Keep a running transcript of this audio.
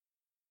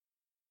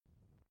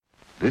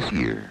This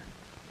year,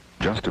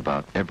 just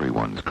about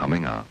everyone's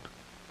coming out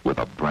with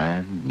a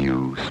brand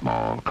new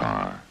small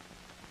car.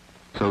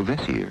 So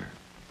this year,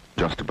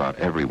 just about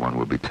everyone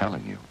will be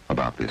telling you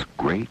about this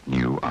great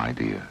new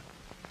idea,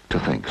 to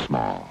think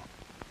small.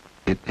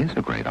 It is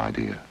a great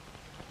idea.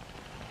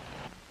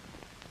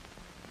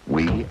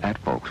 We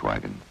at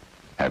Volkswagen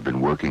have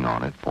been working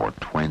on it for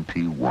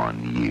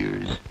 21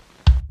 years.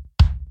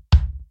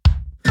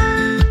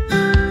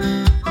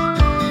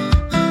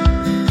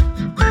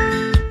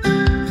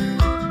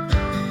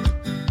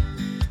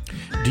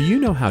 Do you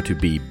know how to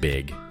be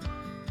big?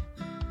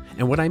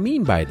 And what I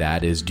mean by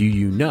that is, do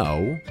you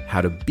know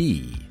how to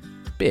be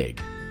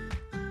big?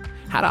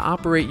 How to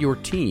operate your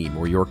team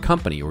or your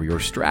company or your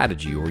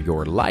strategy or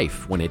your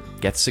life when it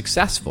gets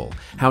successful?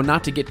 How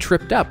not to get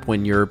tripped up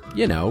when you're,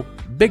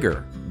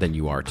 bigger than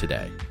you are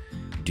today?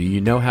 Do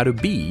you know how to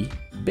be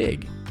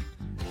big?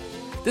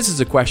 This is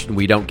a question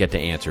we don't get to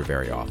answer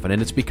very often,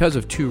 and it's because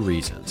of two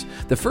reasons.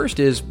 The first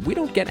is we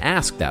don't get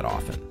asked that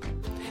often.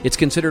 It's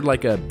considered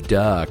like a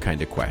duh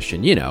kind of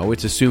question.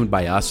 It's assumed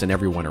by us and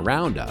everyone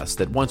around us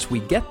that once we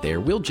get there,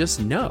 we'll just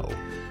know.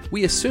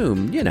 We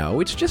assume,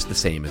 it's just the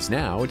same as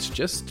now. It's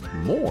just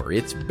more.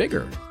 It's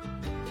bigger.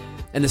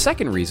 And the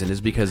second reason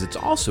is because it's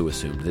also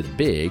assumed that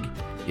big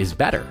is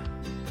better.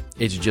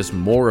 It's just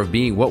more of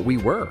being what we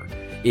were.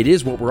 It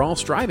is what we're all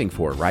striving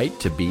for, right?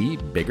 To be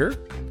bigger?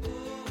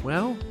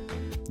 Well,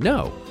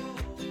 no.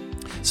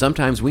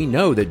 Sometimes we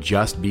know that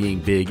just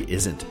being big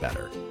isn't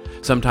better.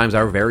 Sometimes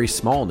our very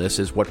smallness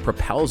is what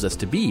propels us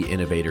to be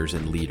innovators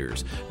and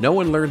leaders. No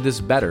one learned this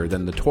better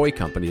than the toy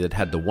company that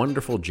had the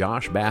wonderful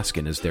Josh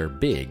Baskin as their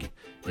big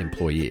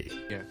employee.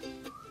 Yeah.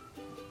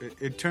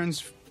 It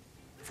turns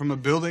from a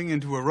building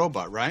into a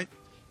robot, right?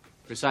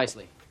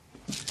 Precisely.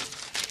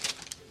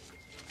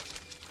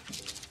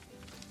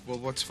 Well,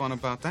 what's fun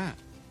about that?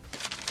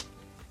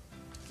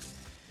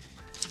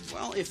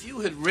 Well, if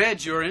you had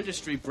read your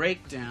industry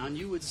breakdown,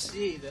 you would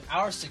see that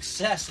our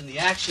success in the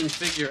action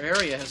figure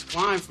area has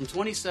climbed from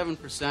 27%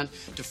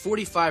 to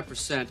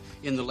 45%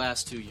 in the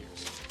last 2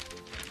 years.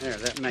 There,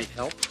 that might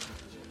help.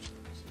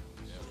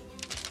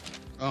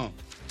 Oh.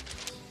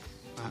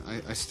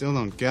 I still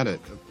don't get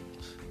it.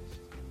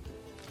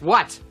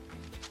 What?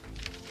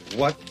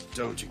 What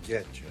don't you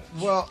get, Judge?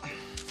 Well,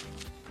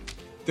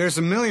 there's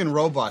a million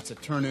robots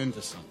that turn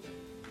into something.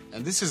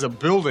 And this is a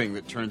building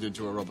that turned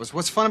into a robot. So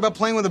what's fun about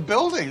playing with a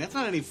building? That's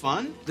not any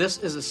fun. This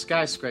is a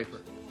skyscraper.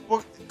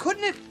 Well,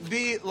 couldn't it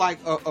be like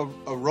a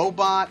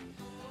robot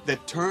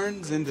that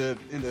turns into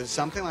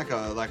something like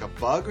a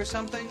bug or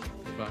something?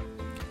 Bug.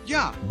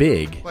 Yeah.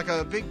 Big like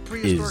a big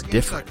prehistoric is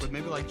different. insect with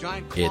maybe like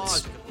giant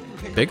claws.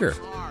 It's bigger.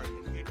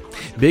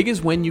 Big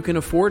is when you can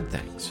afford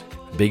things.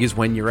 Big is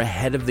when you're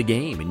ahead of the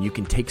game and you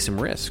can take some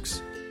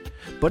risks.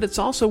 But it's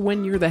also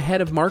when you're the head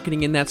of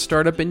marketing in that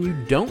startup and you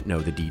don't know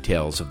the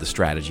details of the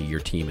strategy your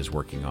team is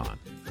working on.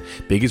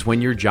 Big is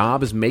when your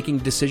job is making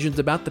decisions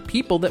about the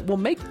people that will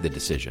make the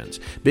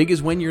decisions. Big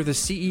is when you're the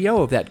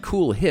CEO of that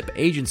cool, hip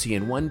agency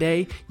and one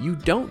day you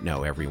don't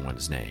know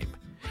everyone's name.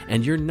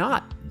 And you're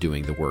not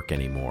doing the work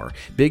anymore.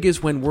 Big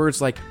is when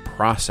words like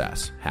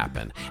process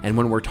happen, and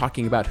when we're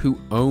talking about who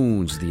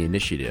owns the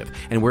initiative,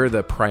 and where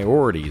the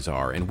priorities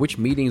are, and which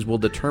meetings will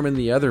determine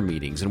the other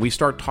meetings, and we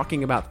start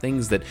talking about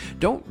things that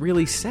don't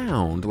really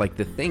sound like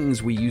the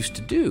things we used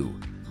to do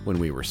when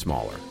we were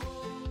smaller.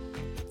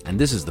 And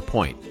this is the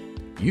point.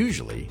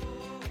 Usually,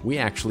 we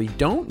actually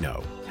don't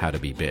know how to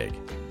be big.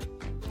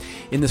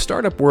 In the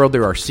startup world,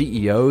 there are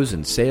CEOs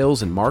and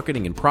sales and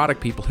marketing and product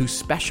people who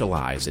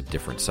specialize at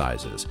different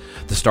sizes.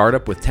 The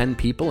startup with 10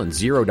 people and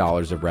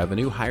 $0 of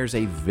revenue hires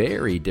a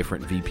very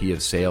different VP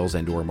of sales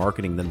and or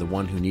marketing than the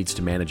one who needs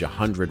to manage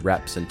 100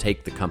 reps and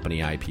take the company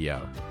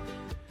IPO.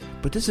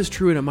 But this is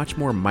true at a much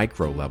more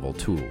micro-level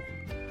tool.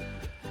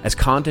 As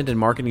content and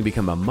marketing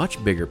become a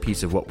much bigger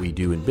piece of what we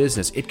do in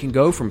business, it can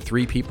go from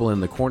 3 people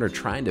in the corner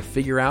trying to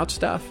figure out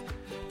stuff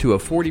to a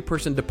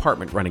 40-person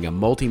department running a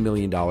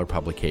multi-million-dollar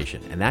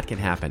publication, and that can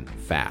happen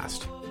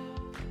fast.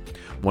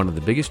 One of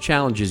the biggest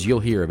challenges you'll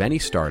hear of any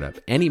startup,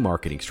 any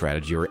marketing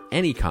strategy, or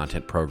any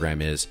content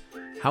program is,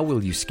 how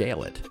will you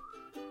scale it?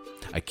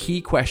 A key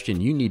question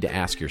you need to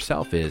ask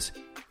yourself is,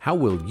 how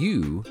will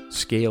you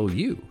scale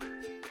you?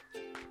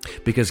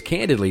 Because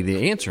candidly,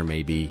 the answer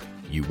may be,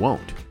 you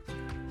won't.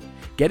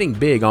 Getting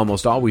big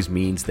almost always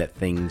means that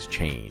things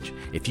change.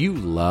 If you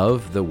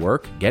love the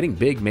work, getting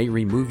big may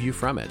remove you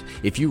from it.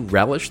 If you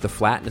relish the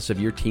flatness of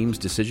your team's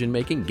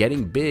decision-making,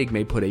 getting big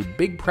may put a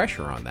big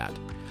pressure on that.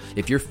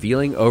 If you're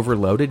feeling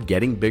overloaded,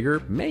 getting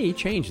bigger may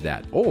change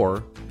that,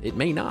 or it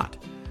may not.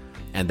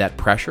 And that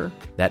pressure,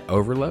 that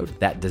overload,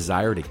 that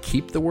desire to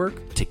keep the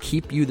work, to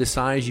keep you the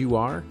size you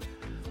are,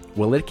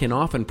 well, it can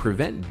often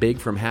prevent big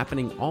from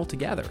happening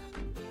altogether.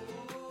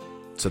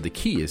 So the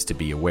key is to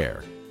be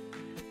aware.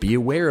 Be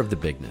aware of the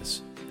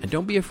bigness, and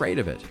don't be afraid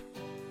of it.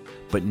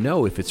 But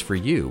know if it's for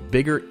you,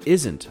 bigger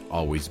isn't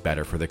always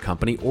better for the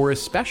company or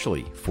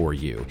especially for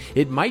you.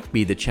 It might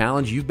be the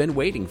challenge you've been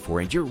waiting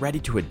for and you're ready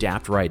to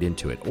adapt right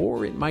into it,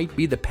 or it might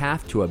be the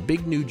path to a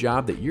big new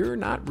job that you're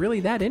not really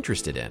that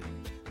interested in.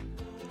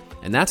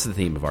 And that's the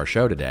theme of our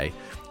show today,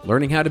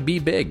 learning how to be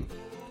big,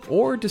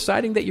 or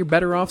deciding that you're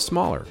better off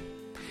smaller.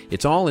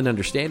 It's all in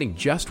understanding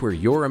just where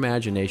your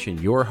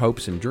imagination, your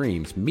hopes and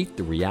dreams meet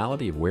the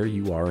reality of where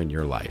you are in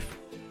your life.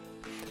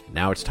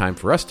 Now it's time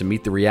for us to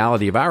meet the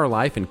reality of our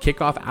life and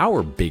kick off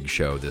our big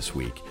show this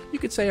week. You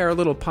could say our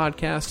little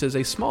podcast is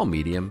a small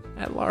medium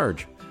at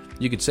large.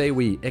 You could say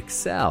we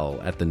excel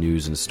at the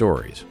news and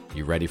stories.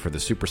 You ready for the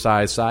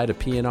supersized side of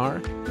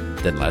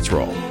PNR? Then let's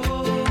roll.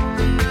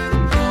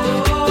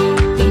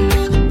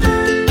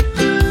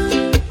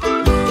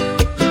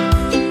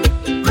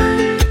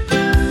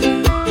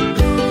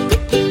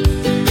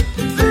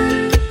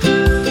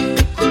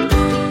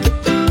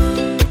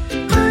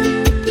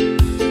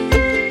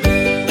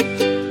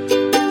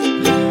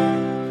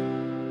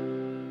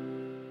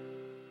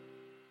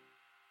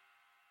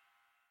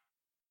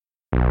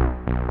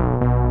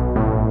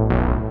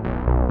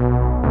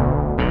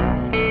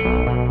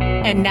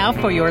 And now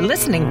for your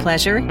listening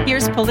pleasure,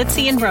 here's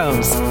Polizzi and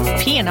Rose,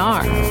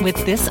 PNR with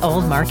This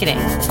Old Marketing.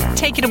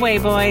 Take it away,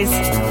 boys.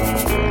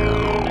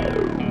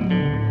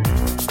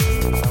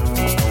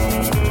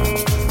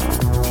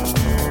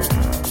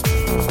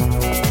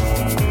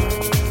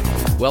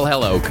 Well,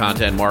 hello,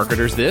 content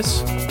marketers.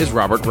 This is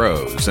Robert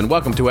Rose, and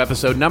welcome to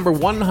episode number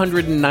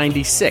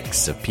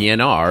 196 of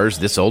PNR's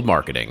This Old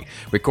Marketing,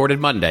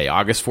 recorded Monday,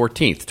 August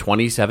 14th,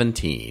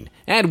 2017.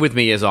 And with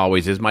me, as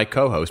always, is my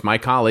co-host, my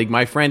colleague,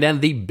 my friend, and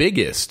the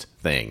biggest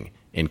thing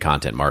in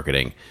content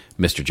marketing,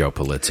 Mr. Joe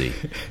Polizzi.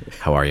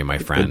 How are you, my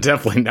friend?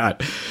 Definitely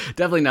not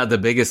the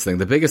biggest thing.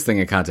 The biggest thing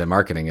in content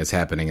marketing is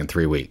happening in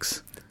 3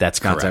 weeks. That's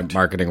correct. Content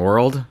marketing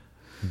world.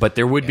 But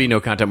there would be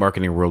no content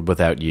marketing world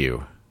without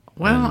you.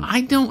 Well,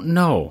 I don't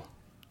know.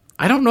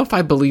 I don't know if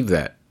I believe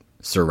that,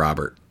 Sir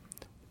Robert.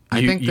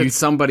 I think that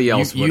somebody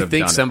else would have done it.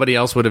 You think somebody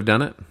else would have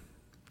done it?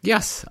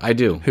 Yes, I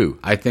do. Who?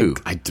 I think.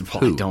 Who? I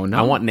Who? don't know.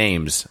 I want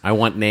names.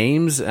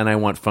 And I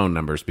want phone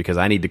numbers because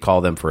I need to call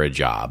them for a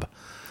job.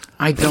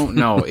 I don't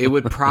know. It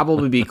would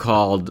probably be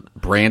called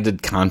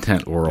Branded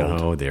Content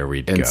World. Oh, there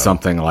we go. And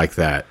something like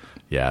that.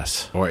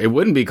 Yes. Or it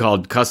wouldn't be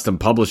called Custom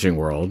Publishing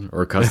World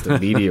or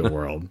Custom Media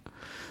World.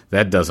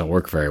 That doesn't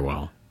work very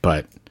well.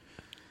 But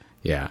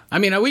yeah, I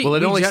mean, it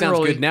only sounds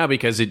good now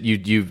because it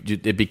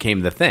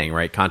became the thing,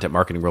 right? Content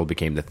marketing world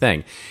became the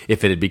thing.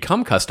 If it had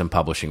become custom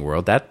publishing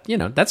world,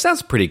 that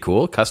sounds pretty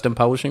cool. Custom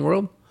publishing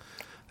world.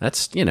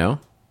 That's, if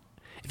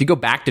you go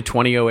back to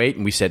 2008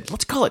 and we said,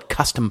 let's call it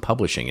custom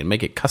publishing and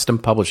make it custom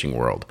publishing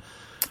world.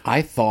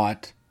 I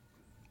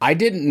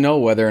didn't know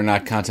whether or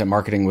not content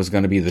marketing was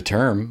going to be the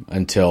term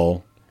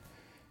until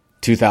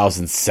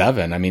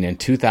 2007. I mean, in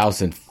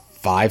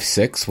 2005,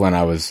 6, when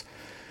I was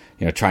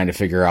trying to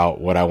figure out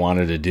what I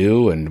wanted to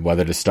do and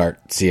whether to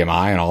start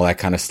CMI and all that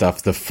kind of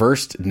stuff. The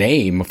first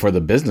name for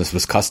the business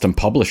was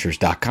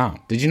custompublishers.com.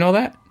 Did you know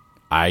that?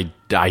 I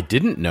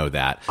didn't know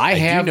that. I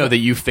do know that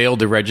you failed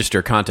to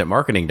register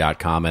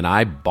contentmarketing.com and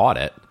I bought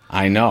it.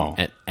 I know.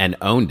 And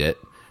owned it.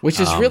 Which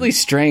is really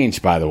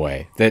strange, by the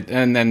way.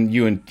 And then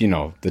you and,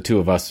 the two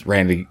of us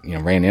ran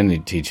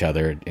into each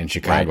other in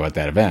Chicago at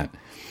that event.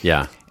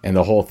 Yeah. And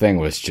the whole thing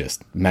was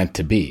just meant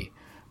to be.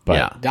 But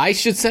yeah. I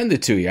should send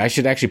it to you. I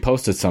should actually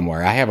post it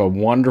somewhere. I have a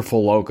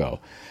wonderful logo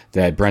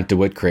that Brent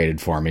DeWitt created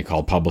for me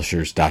called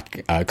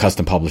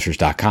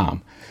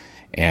custompublishers.com.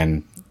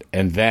 And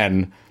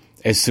then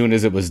as soon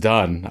as it was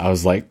done, I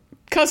was like,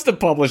 custom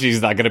publishing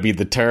is not going to be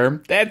the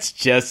term. That's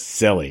just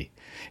silly.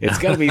 It's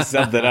going to be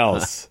something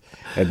else.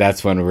 And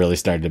that's when we really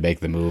started to make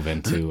the move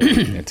into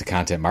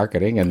content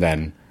marketing. And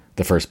then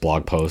the first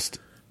blog post,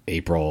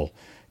 April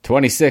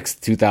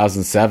 26th,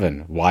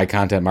 2007. Why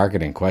content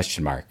marketing? ?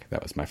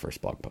 That was my first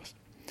blog post.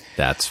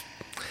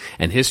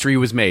 And history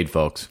was made,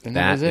 folks. And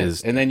that was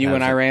it. And then you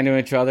and I ran into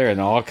each other, and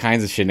all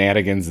kinds of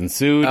shenanigans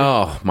ensued.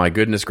 Oh, my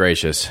goodness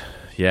gracious.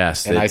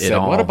 Yes. And I said,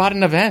 what about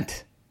an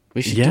event?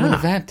 We should do an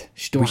event.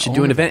 We should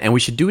do an event, and we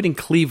should do it in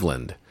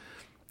Cleveland.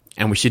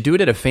 And we should do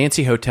it at a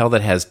fancy hotel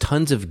that has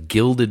tons of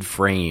gilded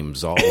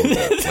frames all over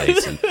the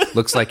place, and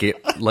looks like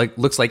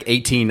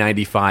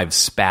 1895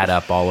 spat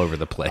up all over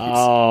the place.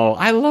 Oh,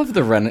 I love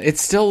the Renaissance. It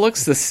still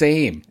looks the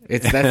same.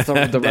 That's the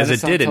as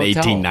Renaissance it did in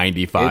Hotel.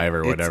 1895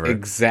 or whatever. It's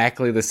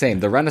exactly the same.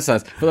 The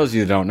Renaissance. For those of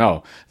you who don't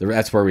know,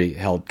 that's where we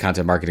held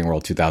Content Marketing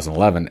World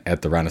 2011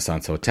 at the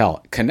Renaissance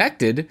Hotel,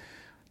 connected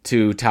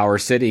to Tower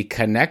City,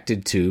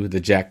 connected to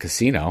the Jack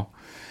Casino.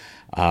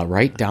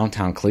 Right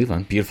downtown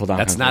Cleveland. Beautiful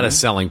downtown That's not Cleveland. a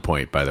selling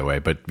point, by the way,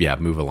 but yeah,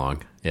 move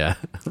along. Yeah.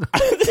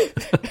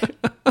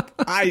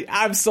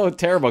 I'm so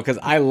terrible because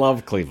I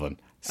love Cleveland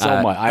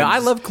so much. I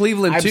love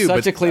Cleveland too,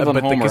 such a Cleveland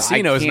but the homer.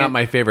 casino is not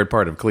my favorite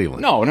part of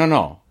Cleveland.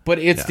 No. But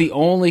it's the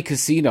only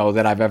casino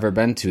that I've ever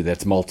been to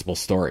that's multiple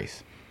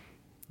stories.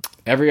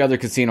 Every other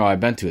casino I've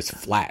been to is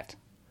flat.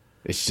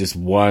 It's just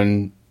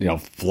one,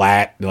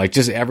 flat, like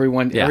just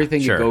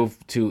everything you go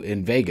to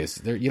in Vegas.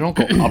 You don't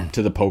go up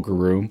to the poker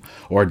room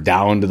or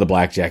down to the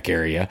blackjack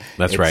area.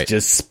 That's right. It's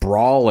just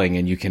sprawling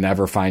and you can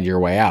never find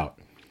your way out.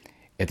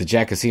 At the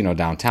Jack Casino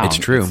downtown, it's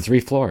true. It's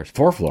 4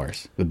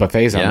 floors. The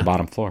buffet's on the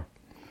bottom floor.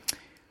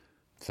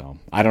 So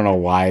I don't know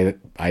why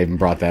I even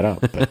brought that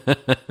up, but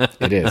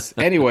it is.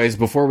 Anyways,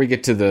 before we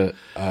get to the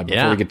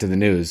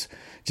news,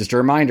 just a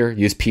reminder: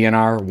 use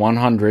PNR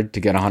 100 to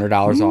get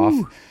 $100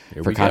 off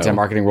for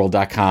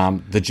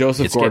contentmarketingworld.com. The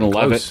Joseph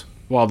Gordon-Levitt.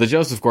 Well, the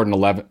Joseph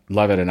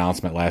Gordon-Levitt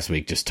announcement last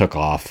week just took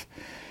off.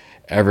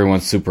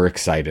 Everyone's super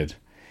excited,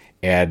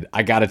 and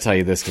I got to tell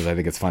you this because I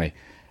think it's funny.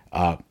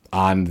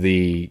 On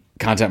the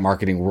Content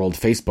Marketing World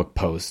Facebook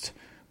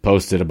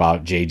posted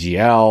about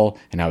JGL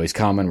and how he's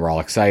coming. We're all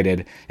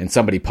excited. And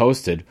somebody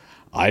posted,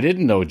 I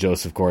didn't know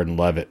Joseph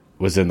Gordon-Levitt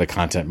was in the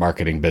content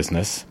marketing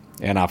business.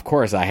 And of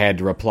course, I had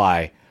to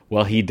reply,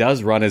 well, he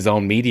does run his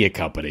own media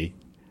company.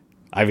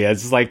 I mean,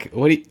 it's like,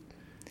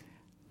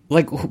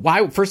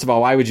 why? First of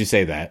all, why would you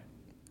say that?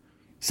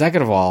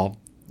 Second of all,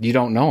 you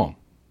don't know him.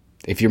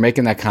 If you're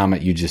making that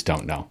comment, you just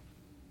don't know.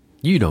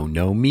 You don't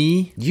know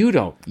me. You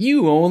don't.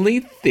 You only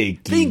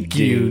think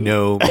you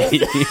know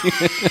me.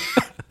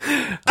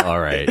 All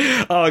right.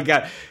 Oh,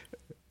 God.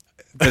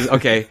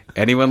 Okay,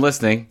 anyone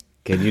listening,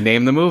 can you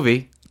name the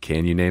movie?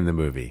 Can you name the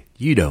movie?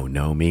 You don't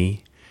know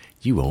me.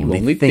 You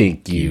only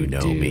think you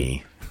know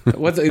me.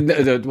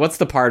 What's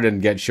the part in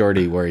Get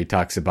Shorty where he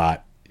talks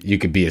about you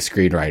could be a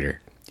screenwriter?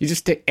 You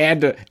just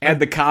add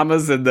the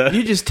commas and the...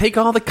 You just take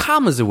all the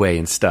commas away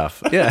and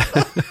stuff. Yeah.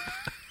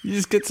 You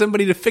just get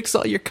somebody to fix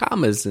all your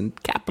commas and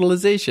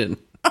capitalization.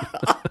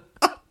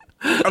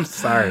 I'm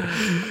sorry.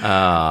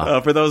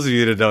 For those of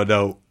you that don't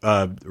know,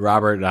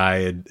 Robert and I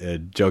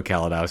and Joe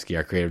Kalinowski,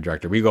 our creative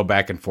director, we go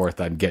back and forth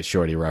on Get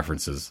Shorty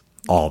references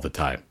all the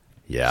time.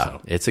 Yeah,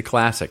 so. It's a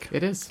classic.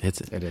 It is.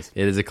 It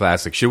is a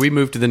classic. Should we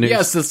move to the news?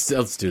 Yes,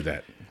 let's do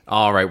that.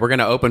 All right, we're going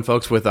to open,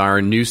 folks, with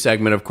our new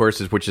segment, of course,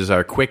 which is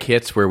our quick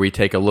hits, where we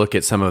take a look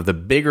at some of the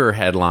bigger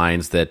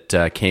headlines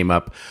that came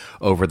up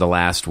over the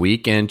last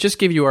week and just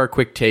give you our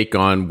quick take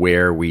on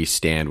where we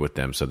stand with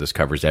them. So this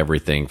covers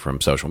everything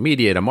from social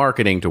media to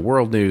marketing to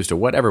world news to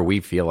whatever we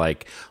feel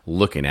like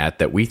looking at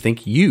that we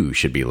think you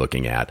should be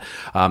looking at.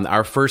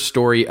 Our first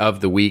story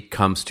of the week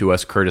comes to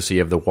us courtesy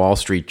of the Wall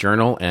Street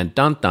Journal. And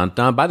dun, dun,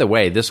 dun, by the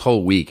way, this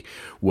whole week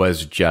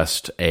was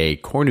just a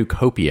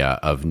cornucopia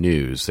of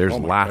news. There's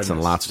lots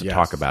and lots to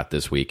talk about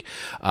this week.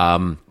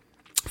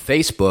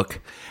 Facebook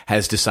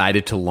has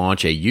decided to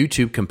launch a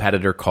YouTube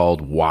competitor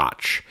called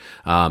Watch.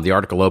 The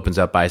article opens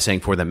up by saying,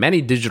 for the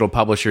many digital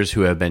publishers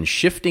who have been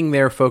shifting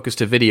their focus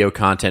to video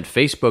content,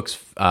 Facebook's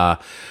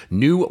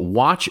new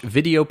Watch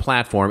video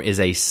platform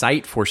is a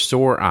sight for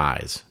sore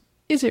eyes.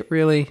 Is it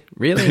really?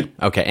 Really?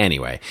 Okay,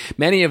 anyway.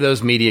 Many of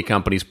those media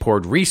companies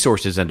poured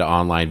resources into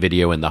online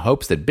video in the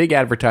hopes that big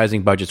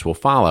advertising budgets will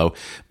follow,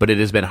 but it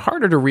has been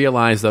harder to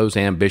realize those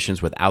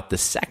ambitions without the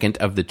second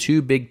of the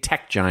two big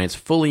tech giants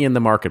fully in the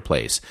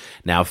marketplace.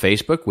 Now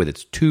Facebook, with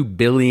its 2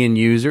 billion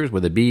users,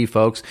 with a B,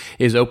 folks,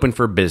 is open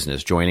for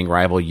business, joining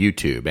rival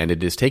YouTube, and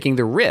it is taking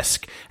the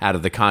risk out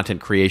of the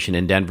content creation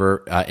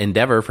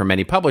endeavor for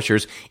many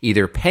publishers,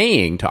 either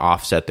paying to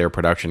offset their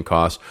production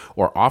costs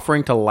or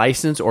offering to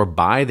license or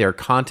buy their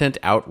content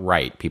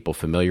outright. People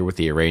familiar with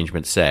the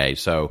arrangement say.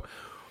 So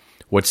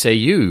what say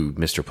you,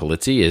 Mr.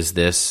 Polizzi? Is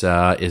this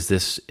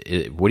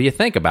what do you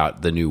think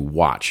about the new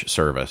Watch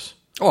service?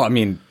 Oh, I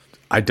mean,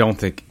 I don't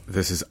think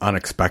this is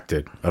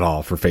unexpected at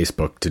all for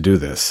Facebook to do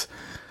this.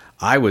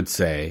 I would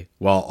say,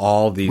 well,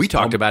 all these... We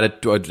talked about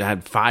it,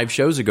 had 5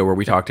 shows ago where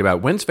we talked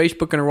about when's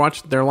Facebook going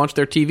to launch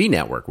their TV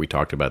network. We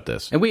talked about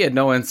this. And we had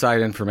no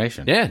inside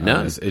information. Yeah,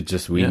 none.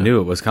 We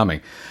knew it was coming.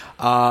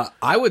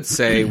 I would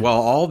say,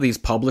 well, all these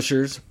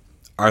publishers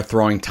are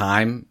throwing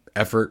time,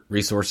 effort,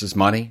 resources,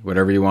 money,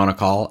 whatever you want to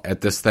call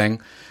at this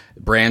thing.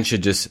 Brands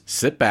should just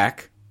sit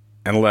back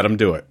and let them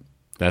do it.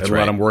 That's right.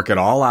 Let them work it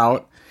all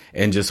out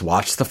and just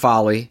watch the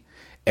folly,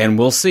 and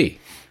we'll see.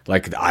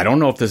 Like, I don't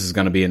know if this is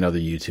going to be another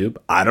YouTube.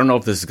 I don't know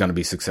if this is going to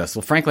be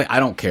successful. Frankly, I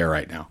don't care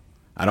right now.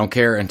 I don't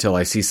care until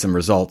I see some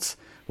results.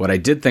 What I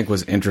did think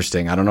was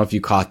interesting, I don't know if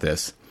you caught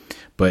this,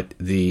 but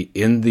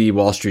in the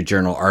Wall Street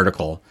Journal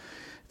article,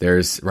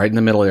 there's right in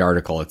the middle of the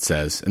article, it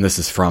says, and this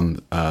is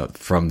from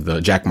the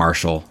Jack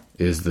Marshall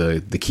is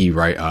the key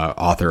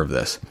author of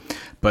this.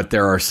 But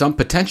there are some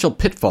potential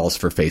pitfalls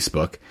for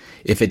Facebook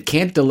if it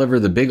can't deliver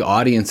the big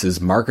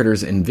audiences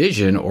marketers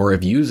envision, or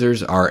if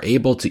users are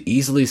able to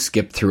easily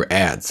skip through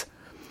ads.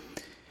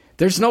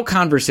 There's no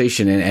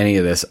conversation in any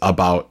of this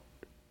about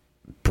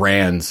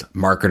brands,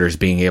 marketers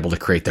being able to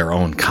create their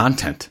own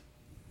content.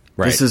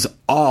 Right. This is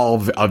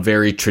all a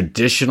very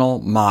traditional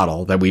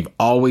model that we've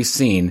always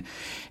seen.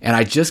 And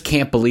I just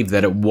can't believe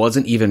that it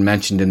wasn't even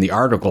mentioned in the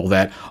article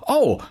that,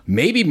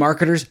 maybe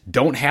marketers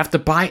don't have to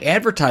buy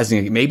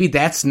advertising. Maybe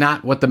that's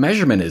not what the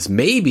measurement is.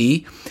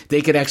 Maybe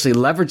they could actually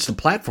leverage the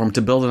platform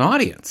to build an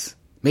audience.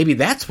 Maybe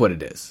that's what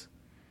it is.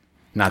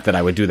 Not that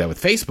I would do that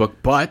with Facebook,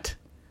 but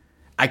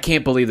I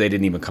can't believe they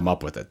didn't even come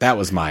up with it. That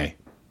was my...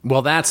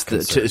 Well, that's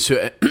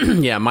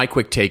my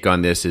quick take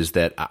on this is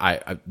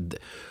that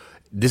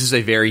this is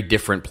a very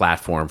different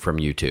platform from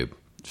YouTube.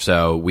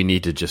 So we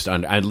need to just,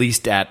 at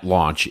least at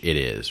launch, it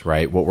is,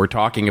 right? What we're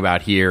talking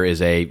about here is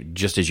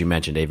just as you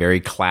mentioned, a very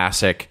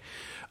classic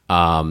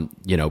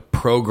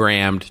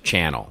programmed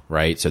channel,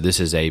 right? So this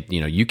is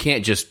you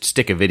can't just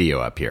stick a video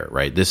up here,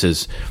 right? This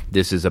is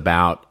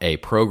about a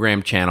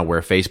programmed channel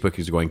where Facebook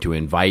is going to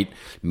invite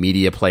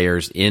media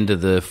players into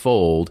the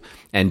fold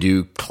and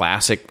do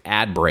classic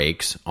ad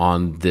breaks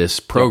on this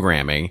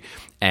programming.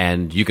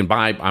 And you can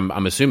buy.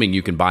 I'm assuming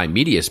you can buy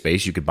media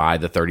space. You could buy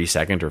the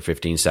 30-second or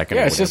 15-second.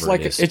 Yeah, or it's just like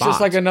it's just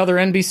like another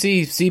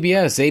NBC,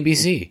 CBS,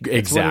 ABC.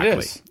 That's what it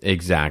is.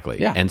 Exactly.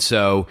 Yeah. And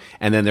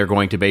then they're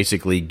going to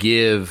basically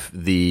give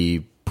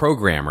the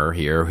programmer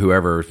here,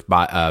 whoever,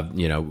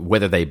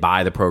 whether they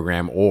buy the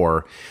program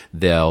or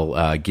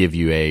they'll give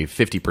you a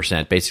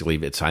 50%. Basically,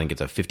 I think it's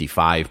a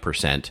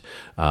 55%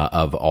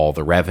 of all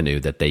the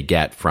revenue that they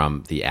get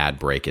from the ad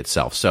break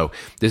itself. So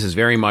this is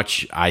very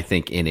much, I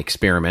think, in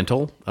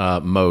experimental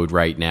mode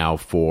right now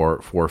for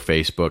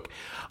Facebook.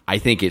 I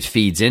think it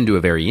feeds into a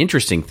very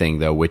interesting thing,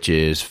 though, which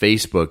is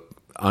Facebook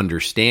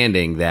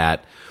understanding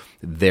that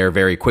they're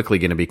very quickly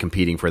going to be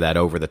competing for that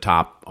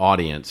over-the-top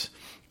audience.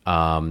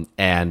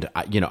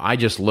 I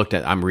just looked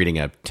at, I'm reading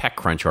a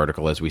TechCrunch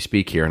article as we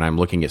speak here, and I'm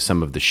looking at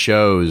some of the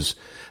shows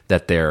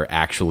that they're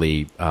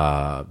actually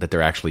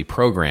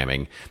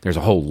programming. There's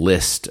a whole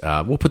list.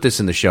 We'll put this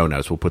in the show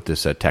notes. We'll put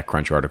this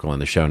TechCrunch article in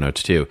the show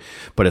notes too.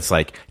 But it's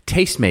like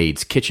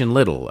Tastemades Kitchen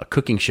Little, a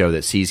cooking show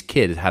that sees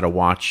kids how to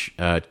watch,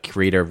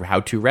 create a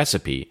how-to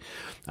recipe.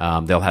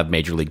 They'll have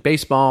Major League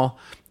Baseball.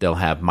 They'll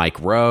have Mike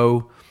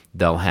Rowe.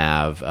 They'll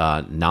have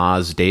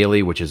Nas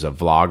Daily, which is a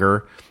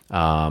vlogger.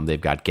 They've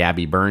got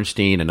Gabby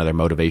Bernstein, another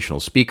motivational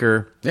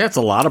speaker. Yeah, it's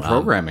a lot of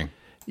programming.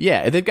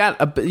 Yeah, they've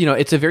got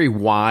it's a very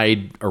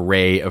wide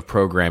array of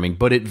programming,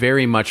 but it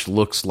very much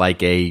looks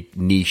like a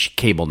niche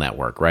cable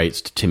network, right?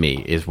 To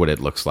me, is what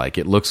it looks like.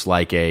 It looks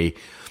like a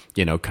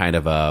kind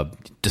of a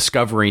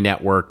Discovery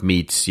Network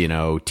meets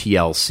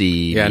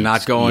TLC. Yeah, meets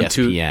not going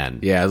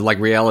ESPN. too. Yeah, like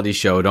reality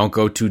show. Don't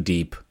go too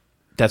deep.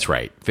 That's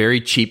right. Very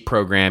cheap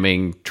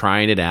programming,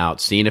 trying it out,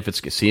 seeing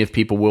if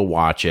people will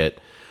watch it.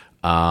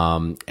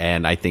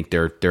 And I think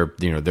they're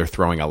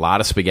throwing a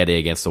lot of spaghetti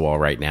against the wall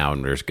right now,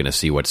 and we're just going to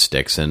see what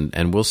sticks,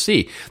 and we'll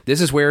see.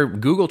 This is where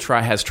Google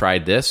has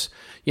tried this.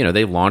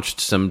 They launched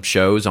some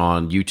shows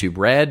on YouTube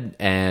Red,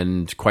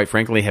 and quite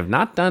frankly, have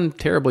not done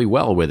terribly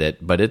well with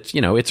it. But it's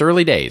it's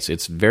early days.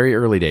 It's very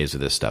early days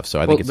of this stuff.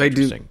 So I think it's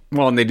interesting.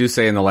 And they do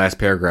say in the last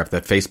paragraph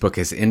that Facebook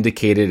has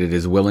indicated it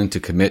is willing to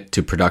commit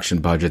to production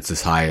budgets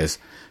as high as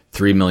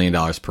 $3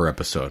 million per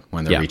episode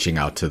when they're reaching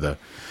out to the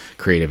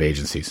creative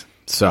agencies.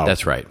 So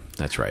That's right.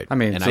 I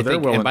mean, and so they're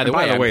willing. And by the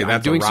way,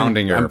 that's a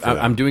rounding error for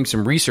them. I'm doing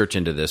some research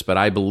into this, but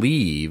I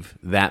believe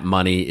that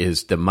money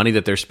is the money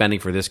that they're spending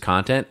for this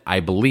content. I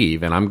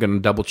believe, and I'm going to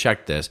double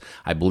check this.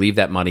 I believe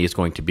that money is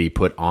going to be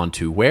put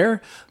onto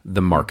where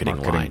the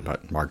marketing line.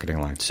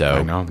 Marketing line. So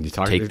I know.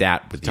 Take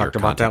that with your talked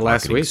about that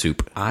last week.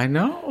 Soup. I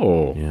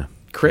know. Yeah.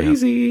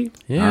 Crazy.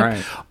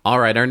 Yeah. All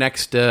right. Our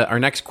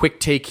next quick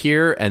take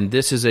here, and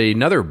this is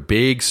another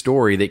big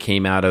story that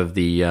came out of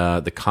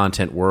the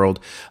content world.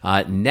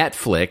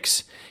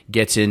 Netflix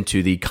gets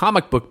into the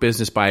comic book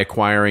business by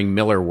acquiring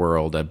Miller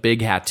World. A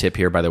big hat tip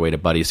here, by the way, to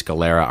Buddy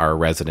Scalera, our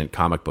resident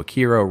comic book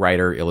hero,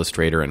 writer,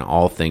 illustrator, and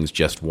all things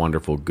just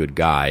wonderful good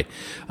guy.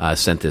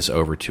 Sent this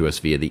over to us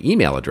via the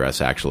email address,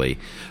 actually.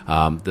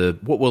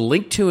 What we'll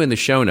link to in the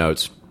show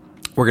notes.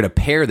 We're going to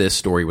pair this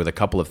story with a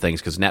couple of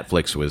things because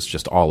Netflix was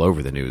just all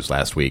over the news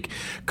last week.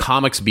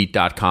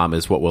 Comicsbeat.com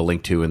is what we'll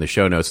link to in the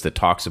show notes that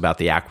talks about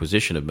the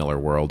acquisition of Miller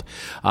World,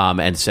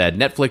 and said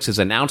Netflix has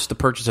announced the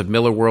purchase of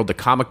Miller World, the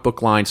comic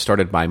book line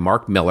started by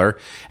Mark Miller,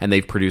 and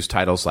they've produced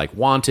titles like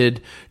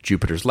Wanted,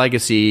 Jupiter's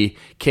Legacy,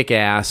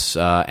 Kick-Ass,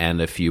 and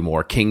a few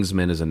more.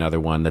 Kingsman is another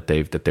one that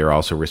they're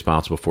also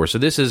responsible for. So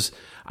this is,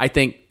 I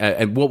think,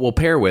 and what we'll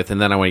pair with, and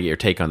then I want to get your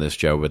take on this,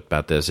 Joe,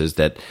 about this, is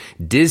that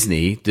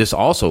Disney, just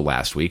also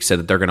last week, said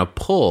that they're going to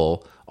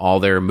pull all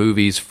their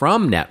movies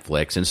from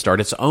Netflix and start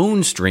its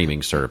own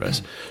streaming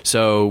service.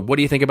 So what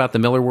do you think about the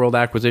Miller World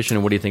acquisition,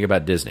 and what do you think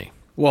about Disney?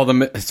 Well,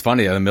 it's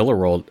funny, the Miller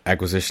World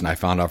acquisition I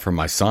found out from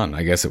my son.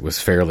 I guess it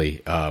was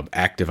fairly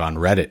active on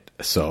Reddit.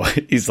 So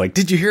he's like,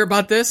 did you hear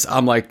about this?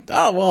 I'm like,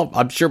 oh, well,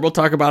 I'm sure we'll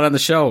talk about it on the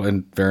show.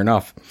 And fair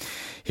enough.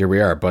 Here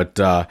we are. But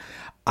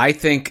I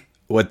think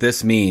what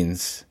this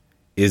means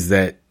is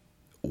that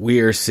we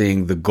are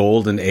seeing the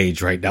golden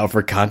age right now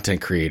for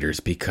content creators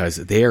because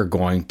they are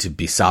going to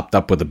be sopped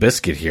up with a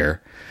biscuit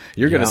here.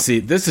 You're going to see,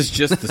 this is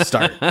just the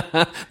start.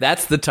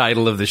 That's the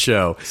title of the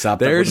show.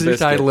 There's the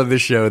title of the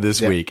show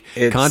this week.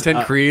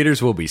 Content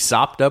creators will be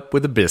sopped up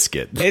with a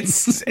biscuit.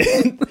 This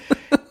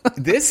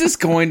is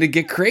going to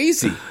get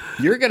crazy.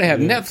 You're going to have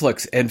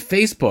Netflix and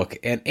Facebook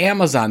and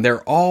Amazon.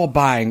 They're all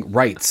buying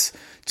rights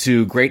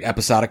to great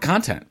episodic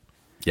content.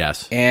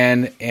 Yes.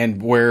 And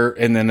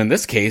then in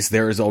this case,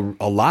 there is a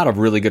lot of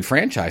really good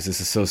franchises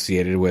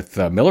associated with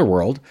Miller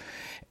World,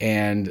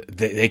 and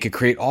they could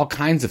create all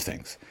kinds of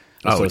things.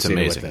 Oh, it's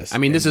amazing. With this. I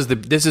mean, this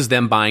is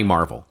them buying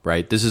Marvel,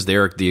 right? This is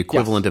the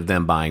equivalent of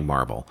them buying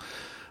Marvel,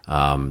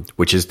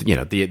 which is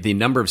the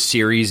number of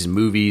series,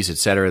 movies, et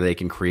cetera, they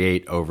can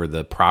create over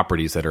the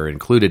properties that are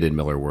included in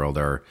Miller World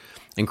are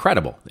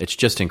incredible. It's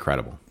just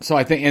incredible. So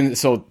I think, and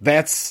so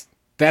that's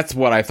that's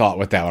what I thought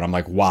with that one. I'm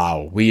like,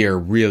 wow, we are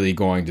really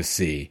going to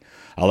see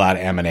a lot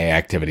of M&A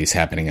activities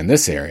happening in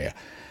this area.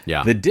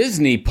 Yeah. The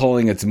Disney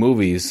pulling its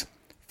movies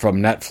from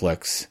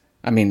Netflix,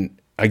 I mean,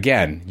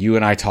 again, you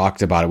and I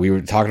talked about it. We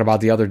were talking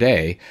about the other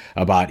day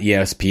about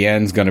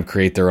ESPN's going to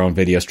create their own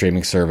video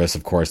streaming service.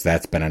 Of course,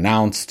 that's been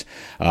announced.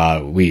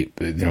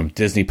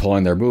 Disney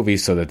pulling their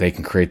movies so that they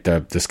can create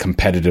this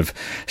competitive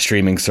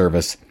streaming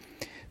service.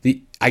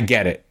 I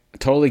get it.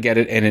 Totally get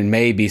it, and it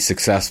may be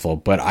successful,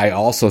 but I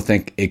also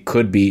think it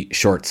could be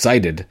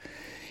short-sighted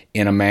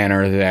in a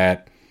manner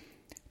that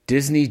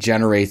Disney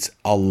generates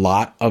a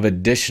lot of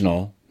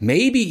additional,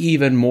 maybe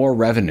even more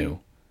revenue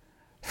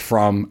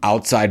from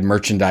outside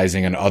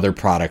merchandising and other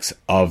products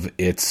of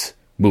its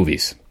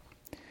movies.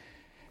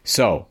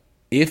 So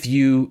if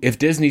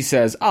Disney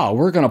says, oh,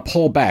 we're going to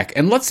pull back,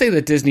 and let's say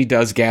that Disney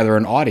does gather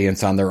an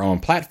audience on their own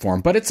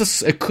platform, but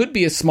it could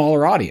be a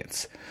smaller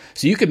audience.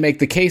 So you could make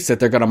the case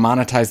that they're going to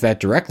monetize that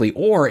directly,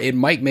 or it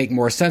might make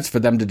more sense for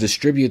them to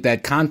distribute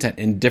that content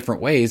in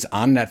different ways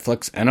on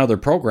Netflix and other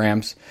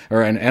programs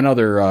and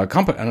other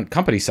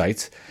company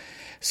sites,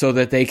 so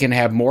that they can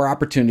have more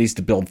opportunities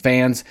to build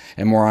fans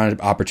and more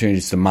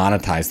opportunities to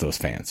monetize those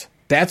fans.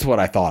 That's what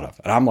I thought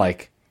of. And I'm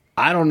like,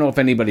 I don't know if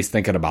anybody's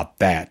thinking about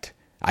that.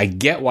 I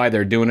get why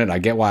they're doing it. I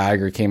get why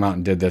Iger came out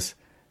and did this.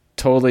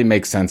 Totally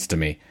makes sense to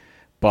me.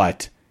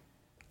 But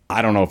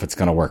I don't know if it's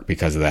going to work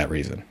because of that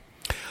reason.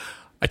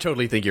 I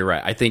totally think you're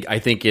right. I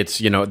think it's,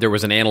 there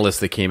was an analyst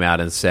that came out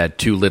and said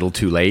too little,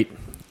 too late.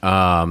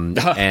 And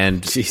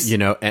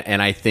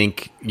I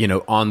think,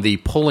 on the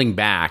pulling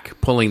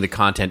the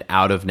content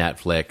out of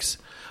Netflix,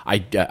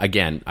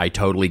 I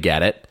totally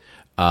get it.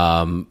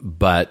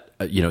 But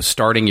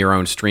starting your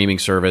own streaming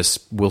service,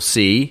 we'll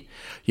see.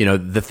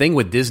 The thing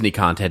with Disney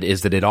content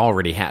is that it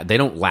already they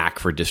don't lack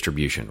for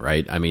distribution,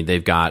 right? I mean,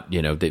 they've got,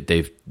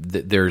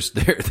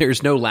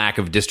 there's no lack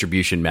of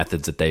distribution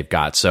methods that they've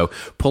got. So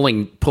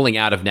pulling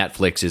out of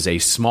Netflix is a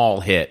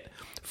small hit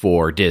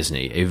for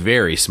Disney, a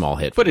very small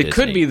hit. But for it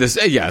Disney. Could be this,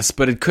 yes,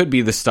 but it could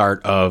be the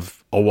start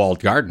of a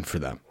walled garden for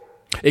them.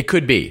 It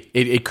could be.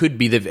 It could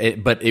be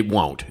but it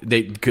won't.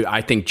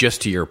 I think,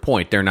 just to your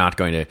point, they're not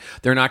going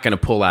to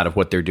pull out of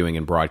what they're doing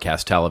in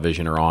broadcast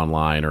television or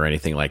online or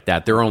anything like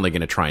that. They're only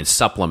going to try and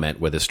supplement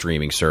with a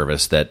streaming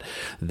service that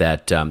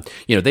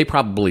they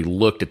probably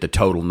looked at the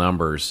total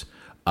numbers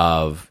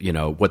of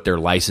what their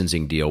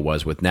licensing deal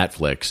was with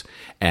Netflix,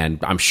 and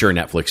I'm sure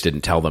Netflix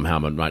didn't tell them how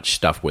much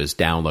stuff was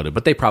downloaded,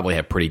 but they probably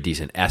have pretty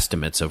decent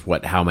estimates of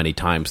how many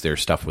times their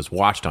stuff was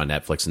watched on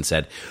Netflix, and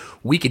said,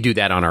 we could do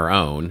that on our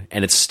own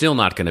and it's still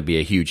not going to be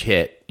a huge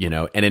hit,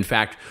 and in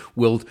fact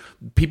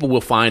people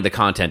will find the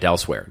content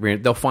elsewhere.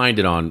 They'll find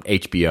it on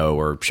HBO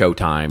or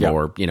Showtime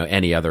or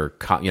any other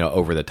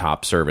over the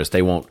top service.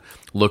 They won't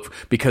look,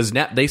 because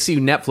they see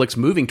Netflix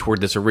moving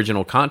toward this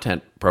original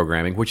content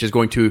programming, which is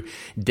going to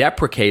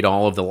deprecate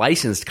all of the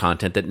licensed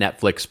content that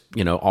Netflix,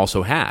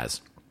 also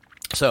has.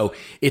 So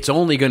it's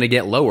only going to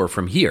get lower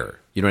from here.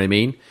 You know what I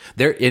mean?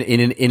 They're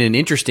in an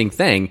interesting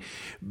thing.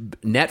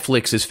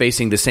 Netflix is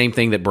facing the same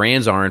thing that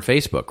brands are in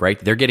Facebook, right?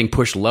 They're getting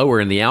pushed lower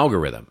in the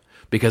algorithm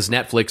because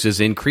Netflix is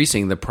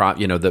increasing the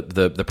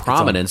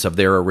prominence of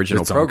their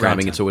original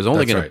programming, and so it's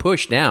only going to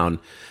push down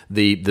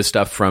the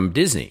stuff from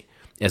Disney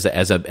as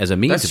a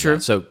means. That's of true.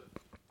 that.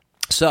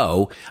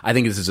 So I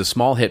think this is a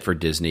small hit for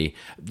Disney.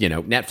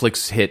 Netflix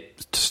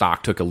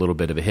stock took a little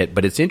bit of a hit,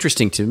 but it's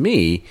interesting to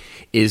me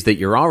is that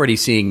you're already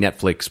seeing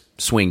Netflix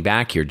swing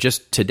back here.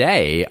 Just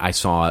today, I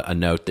saw a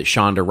note that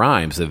Shonda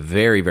Rhimes, a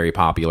very, very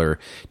popular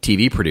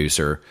TV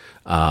producer,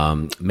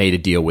 made a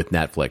deal with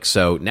Netflix.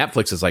 So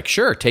Netflix is like,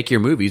 sure, take your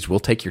movies, we'll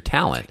take your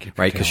talent,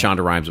 right? Because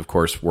Shonda Rhimes, of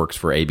course, works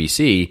for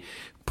ABC,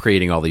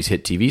 creating all these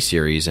hit TV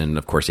series, and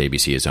of course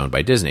ABC is owned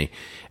by Disney,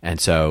 and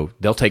so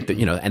they'll take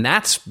and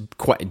that's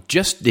quite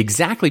just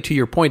exactly to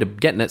your point of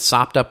getting it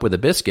sopped up with a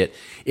biscuit.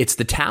 It's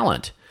the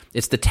talent.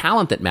 It's the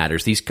talent that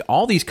matters.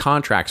 All these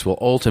contracts will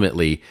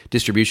ultimately,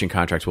 distribution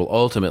contracts will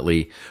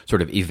ultimately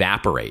sort of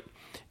evaporate.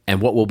 And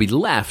what will be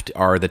left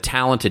are the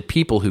talented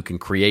people who can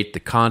create the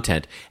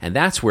content, and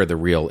that's where the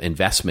real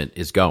investment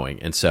is going.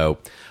 And so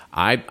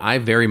I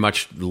very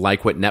much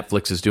like what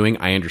Netflix is doing.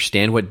 I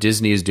understand what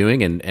Disney is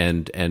doing,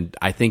 and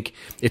I think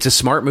it's a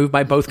smart move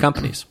by both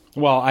companies.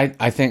 Well,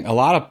 I think a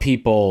lot of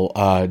people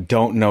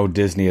don't know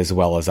Disney as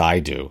well as I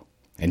do,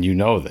 and you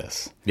know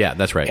this. Yeah,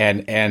 that's right.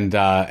 And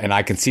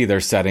I can see they're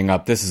setting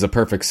up. This is a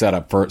perfect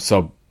setup for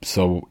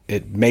so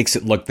it makes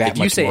it look that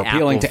much more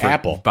appealing to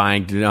Apple.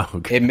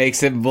 It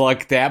makes it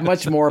look that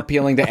much more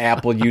appealing to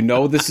Apple. You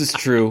know this is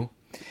true.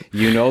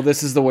 You know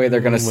this is the way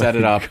they're going to set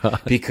it up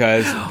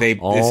because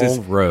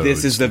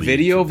this is the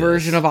video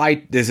version of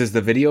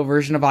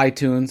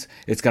iTunes.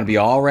 It's going to be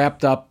all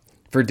wrapped up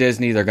for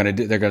Disney. They're going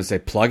to say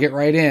plug it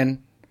right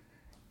in,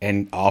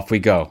 and off we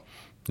go.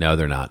 No,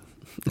 they're not.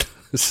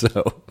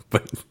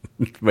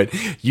 But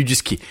you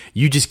just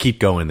keep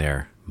going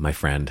there, my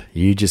friend.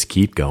 You just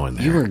keep going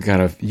there.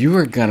 You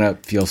are gonna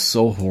feel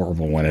so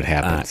horrible when it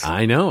happens.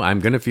 I know. I'm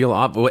gonna feel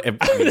awful.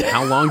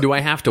 How long do I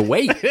have to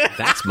wait?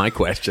 That's my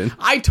question.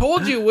 I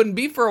told you it wouldn't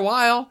be for a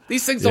while.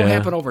 These things don't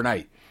happen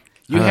overnight.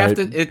 You All have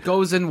right. to. It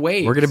goes in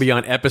waves. We're going to be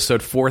on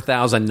episode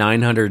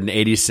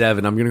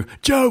 4,987. I'm going to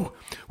Joe.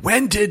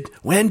 When did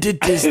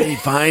Disney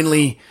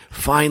finally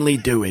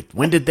do it?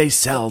 When did they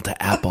sell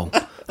to Apple?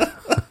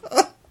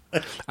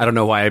 I don't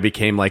know why I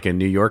became like a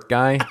New York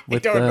guy.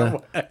 With, I don't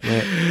know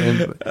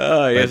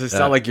why. Yes, it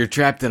sounds like you're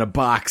trapped in a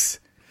box.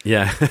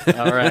 Yeah.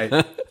 All right.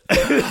 All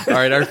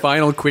right. Our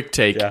final quick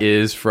take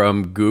is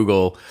from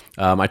Google.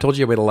 I told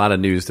you we had a lot of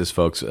news this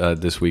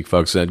week,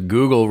 folks.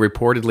 Google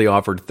reportedly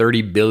offered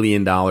 $30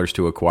 billion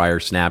to acquire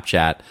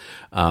Snapchat.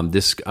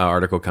 This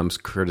article comes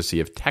courtesy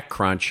of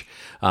TechCrunch,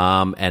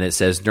 and it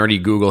says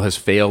nerdy Google has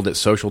failed at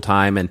social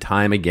time and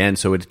time again,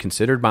 so it's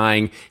considered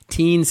buying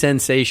teen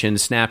sensation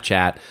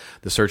Snapchat.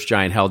 The search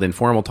giant held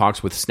informal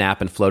talks with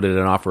Snap and floated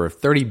an offer of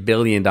 $30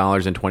 billion in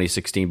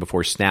 2016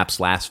 before Snap's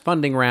last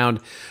funding round.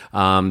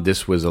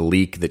 This was a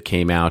leak that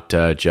came out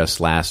just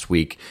last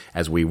week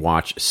as we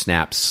watch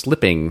Snap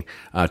slipping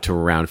to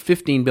around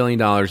 $15 billion,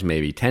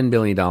 maybe $10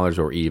 billion,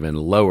 or even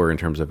lower in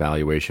terms of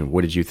valuation.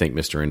 What did you think,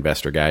 Mr.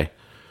 Investor Guy?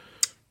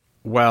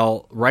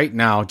 Well, right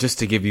now, just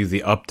to give you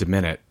the up to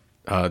minute,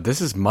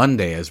 this is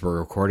Monday as we're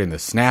recording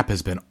this. Snap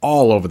has been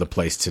all over the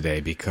place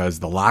today because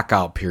the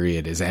lockout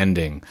period is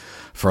ending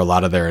for a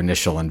lot of their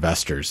initial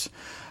investors.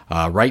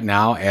 Right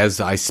now, as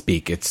I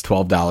speak, it's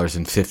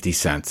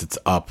 $12.50. It's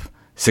up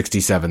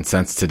 67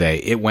 cents today.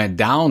 It went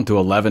down to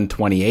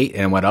 $11.28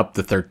 and went up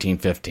to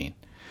 $13.15.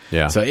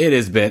 Yeah. So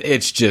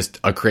it's just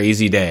a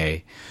crazy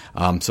day.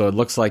 So it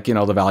looks like,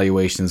 the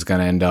valuation is going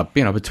to end up,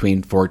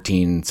 between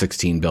 14 and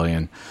 16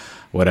 billion,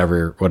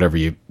 whatever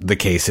the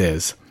case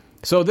is.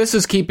 So this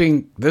is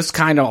keeping this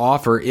kind of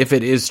offer, if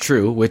it is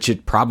true, which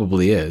it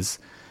probably is,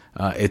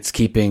 it's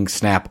keeping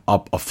Snap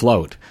up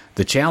afloat.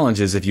 The challenge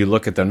is if you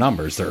look at their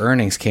numbers, their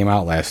earnings came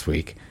out last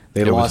week.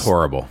 It was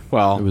horrible.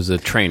 Well, it was a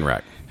train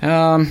wreck.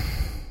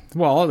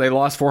 Well, they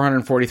lost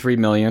 $443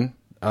 million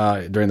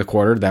during the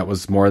quarter. That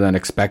was more than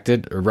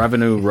expected.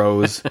 Revenue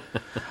rose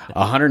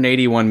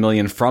 $181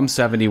 million from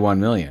 $71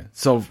 million.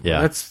 So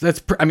that's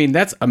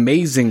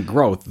amazing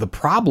growth. The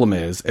problem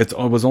is it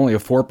was only a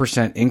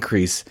 4%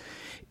 increase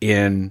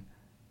in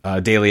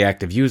daily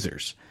active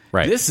users.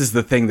 Right. This is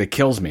the thing that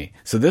kills me.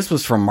 So this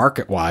was from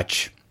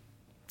MarketWatch.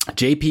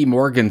 JP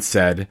Morgan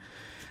said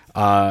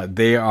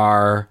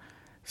they're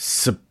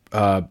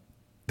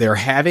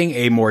having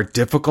a more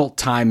difficult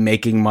time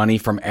making money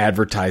from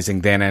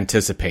advertising than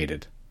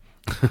anticipated.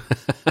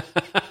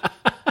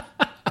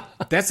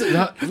 Listen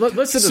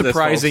to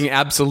surprising this,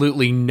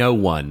 absolutely no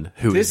one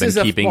who has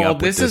been keeping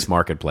up with this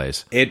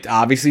marketplace. It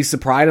obviously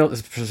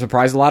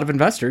surprised a lot of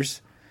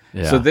investors.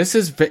 Yeah. So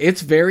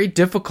it's very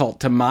difficult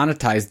to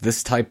monetize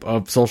this type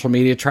of social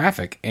media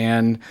traffic,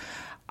 and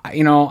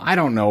I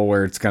don't know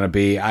where it's going to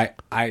be. I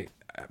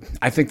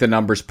think the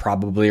number's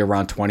probably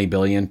around 20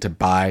 billion to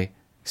buy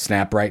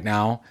Snap right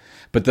now,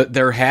 but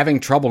they're having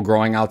trouble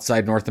growing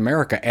outside North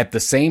America at the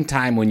same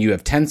time when you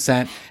have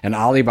Tencent and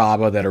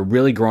Alibaba that are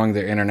really growing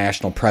their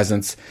international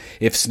presence.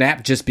 If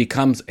Snap just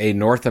becomes a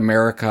North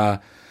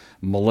America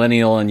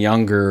millennial and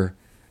younger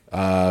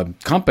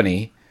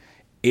company,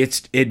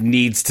 it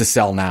needs to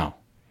sell now.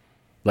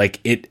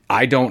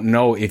 I don't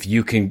know if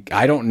you can.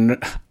 I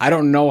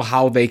don't know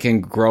how they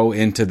can grow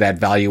into that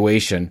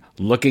valuation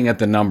looking at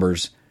the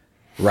numbers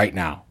right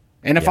now.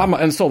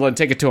 And so let's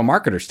take it to a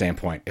marketer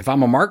standpoint. If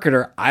I'm a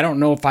marketer, I don't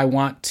know if I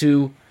want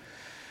to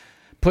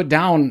put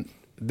down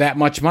that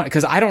much money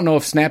because I don't know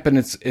if Snap in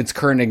its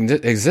current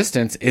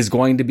existence is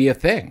going to be a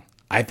thing.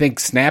 I think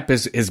Snap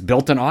is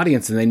built an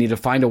audience and they need to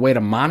find a way to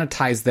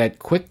monetize that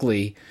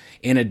quickly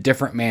in a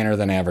different manner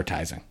than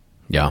advertising.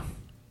 Yeah.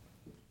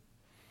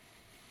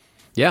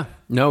 Yeah,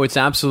 no, it's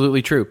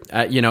absolutely true.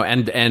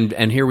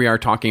 And here we are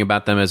talking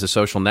about them as a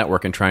social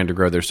network and trying to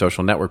grow their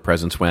social network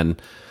presence when,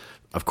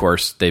 of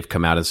course, they've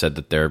come out and said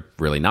that they're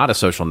really not a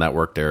social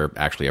network. They're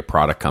actually a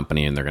product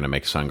company, and they're going to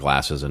make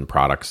sunglasses and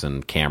products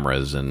and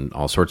cameras and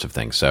all sorts of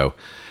things. So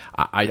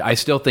I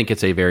still think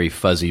it's a very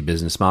fuzzy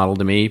business model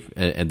to me,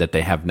 and that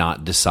they have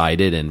not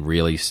decided and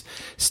really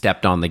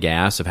stepped on the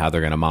gas of how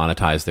they're going to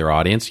monetize their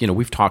audience.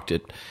 We've talked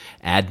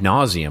ad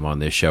nauseum on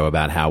this show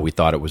about how we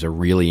thought it was a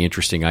really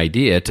interesting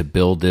idea to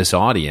build this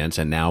audience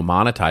and now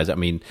monetize it. I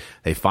mean,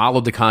 they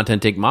followed the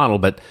Content Inc. model,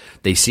 but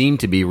they seem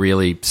to be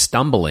really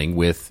stumbling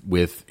with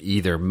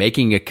either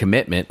making a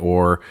commitment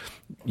or,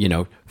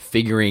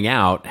 figuring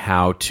out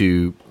how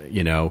to,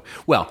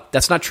 well,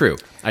 that's not true.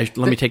 Let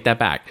me take that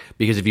back,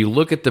 because if you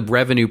look at the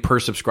revenue per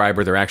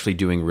subscriber, they're actually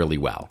doing really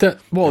well.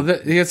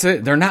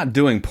 They're not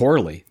doing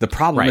poorly. The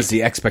problem is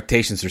the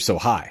expectations are so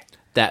high.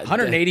 That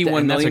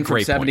 181 million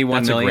from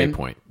 71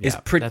 million is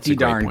pretty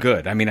darn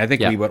good. I mean, I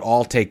think we would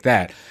all take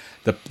that.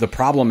 The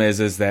problem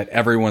is that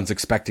everyone's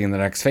expecting the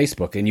next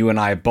Facebook, and you and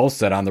I have both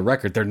said on the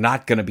record they're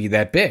not going to be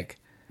that big.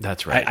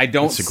 That's right. I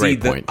don't That's a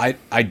great point.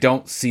 I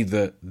don't see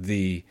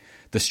the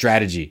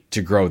strategy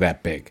to grow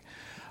that big.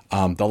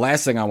 The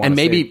last thing I want to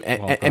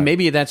say,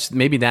 maybe that's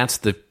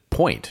the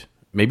point.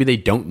 Maybe they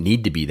don't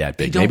need to be that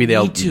big. They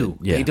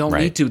don't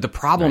need to. The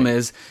problem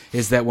is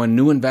that when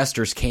new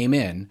investors came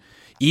in,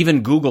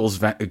 even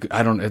Google's,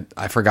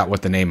 I forgot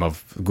what the name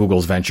of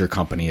Google's venture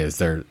company is,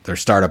 their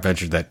startup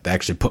venture that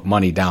actually put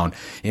money down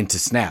into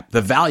Snap.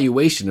 The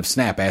valuation of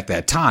Snap at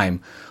that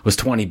time was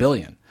 $20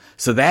 billion.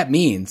 So that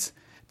means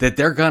that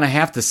they're going to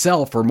have to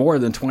sell for more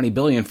than $20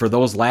 billion for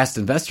those last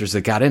investors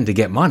that got in to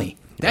get money.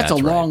 That's a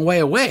long way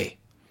away.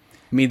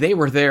 I mean, they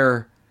were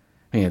there.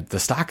 I mean, the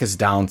stock is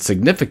down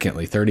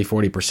significantly,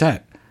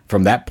 30-40%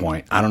 from that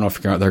point. I don't know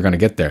if they're going to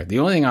get there. The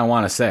only thing I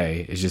want to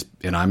say is just,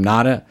 and I'm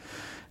not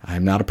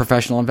a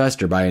professional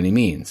investor by any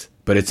means,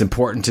 but it's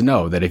important to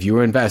know that if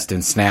you invest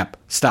in Snap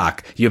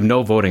stock, you have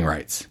no voting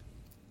rights.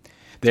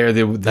 They're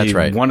That's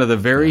right. one of the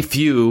very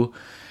few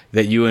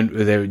that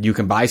you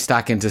can buy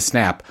stock into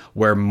Snap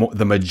where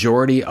the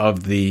majority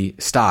of the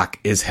stock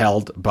is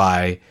held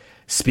by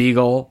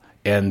Spiegel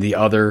and the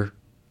other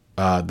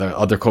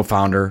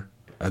co-founder.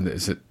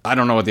 I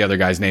don't know what the other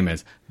guy's name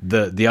is.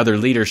 The other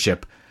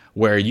leadership,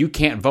 where you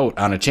can't vote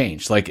on a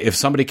change. Like if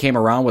somebody came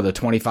around with a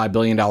 $25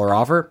 billion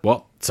offer,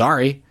 well,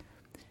 sorry,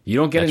 you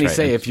don't get any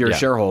say if you're a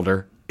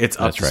shareholder. It's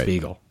up to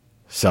Spiegel.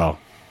 So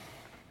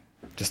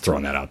just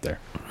throwing that out there.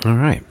 All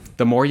right.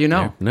 The more you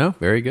know. No,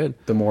 very good.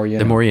 The more you know.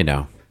 The more you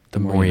know. The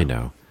more you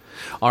know.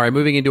 All right,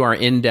 moving into our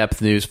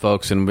in-depth news,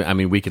 folks, and I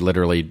mean, we could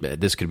literally,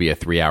 this could be a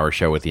 3-hour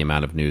show with the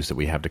amount of news that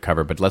we have to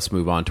cover, but let's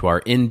move on to our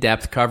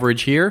in-depth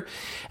coverage here.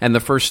 And the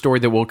first story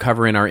that we'll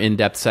cover in our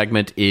in-depth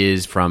segment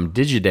is from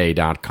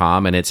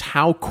Digiday.com, and it's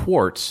how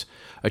Quartz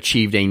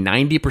achieved a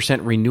 90%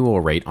 renewal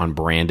rate on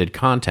branded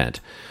content.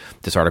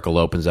 This article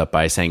opens up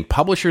by saying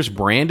publishers'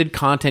 branded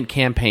content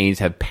campaigns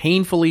have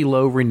painfully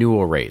low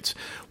renewal rates.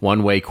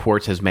 One way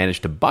Quartz has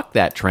managed to buck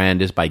that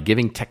trend is by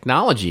giving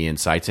technology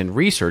insights and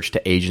research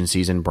to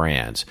agencies and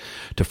brands.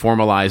 To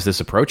formalize this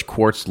approach,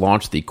 Quartz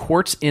launched the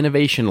Quartz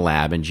Innovation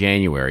Lab in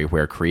January,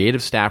 where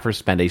creative staffers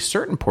spend a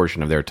certain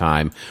portion of their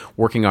time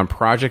working on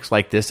projects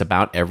like this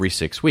about every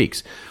 6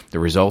 weeks. The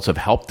results have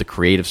helped the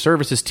creative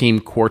services team,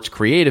 Quartz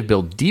Creative,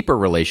 build deeper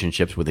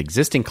relationships with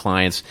existing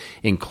clients,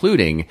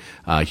 including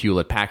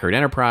Hewlett-Packard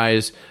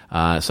Enterprise,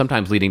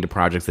 sometimes leading to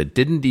projects that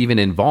didn't even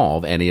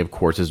involve any of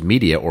Quartz's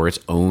media or its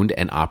owned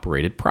and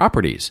operated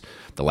properties.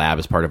 The lab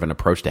is part of an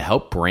approach to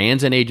help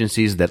brands and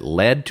agencies that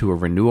led to a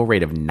renewal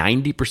rate of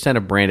 90%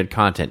 of branded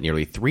content,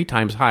 nearly 3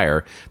 times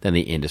higher than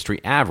the industry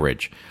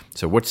average.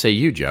 So what say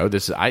you, Joe?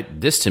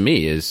 This to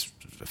me is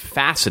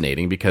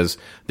fascinating because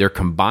they're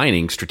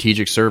combining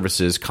strategic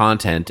services,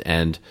 content,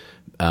 and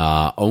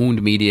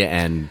owned media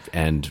and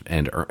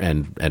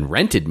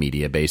rented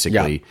media,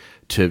 basically,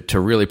 to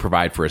really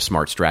provide for a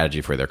smart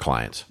strategy for their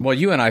clients. Well,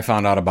 you and I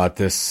found out about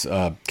this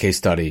case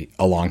study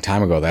a long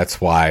time ago. That's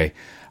why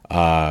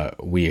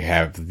we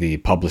have the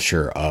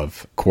publisher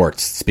of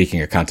Quartz speaking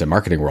at Content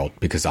Marketing World,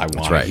 because I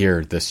want to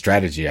hear this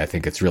strategy. I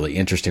think it's really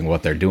interesting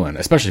what they're doing,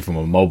 especially from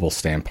a mobile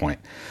standpoint.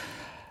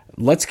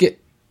 Let's get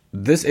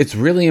this. It's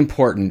really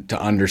important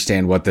to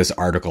understand what this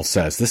article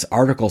says. This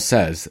article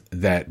says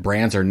that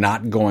brands are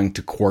not going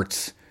to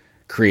Quartz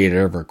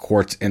Creative or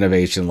Quartz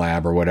Innovation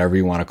Lab or whatever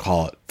you want to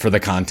call it for the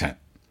content.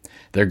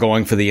 They're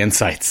going for the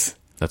insights.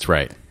 That's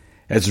right.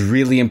 It's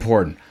really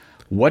important.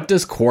 What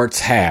does Quartz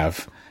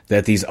have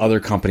that these other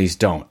companies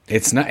don't?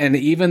 It's not, and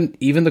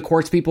even the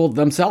Quartz people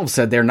themselves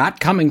said they're not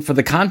coming for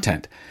the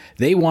content.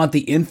 They want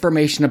the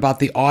information about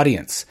the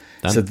audience.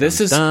 So this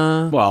is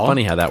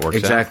funny how that works.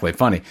 Exactly,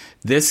 funny.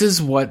 This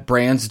is what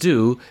brands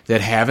do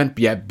that haven't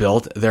yet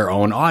built their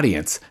own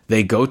audience.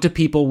 They go to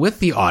people with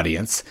the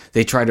audience.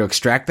 They try to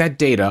extract that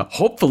data,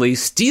 hopefully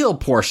steal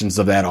portions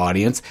of that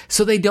audience,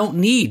 so they don't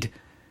need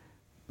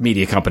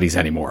media companies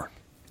anymore.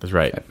 That's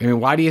right. I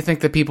mean, why do you think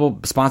that people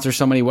sponsor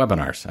so many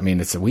webinars? I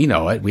mean, we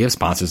know it. We have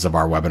sponsors of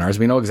our webinars.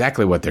 We know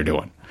exactly what they're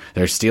doing.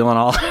 They're stealing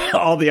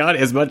all the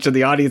audience, as much of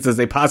the audience as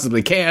they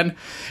possibly can,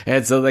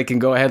 and so they can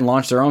go ahead and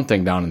launch their own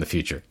thing down in the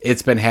future.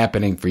 It's been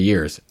happening for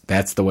years.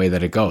 That's the way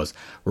that it goes.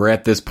 We're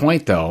at this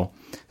point, though,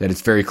 that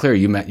it's very clear.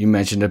 You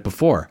mentioned it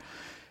before.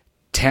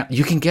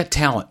 You can get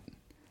talent.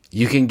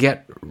 You can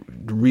get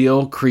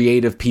real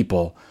creative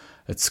people.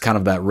 It's kind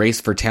of that race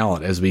for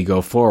talent as we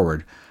go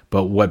forward.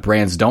 But what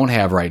brands don't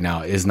have right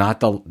now is not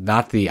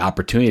the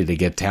opportunity to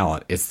get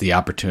talent. It's the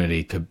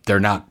opportunity they're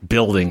not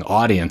building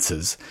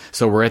audiences.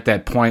 So we're at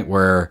that point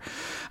where,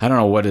 I don't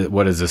know,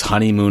 what is this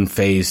honeymoon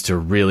phase to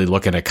really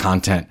looking at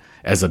content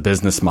as a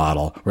business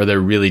model, where they're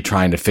really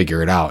trying to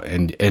figure it out.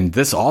 And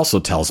this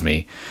also tells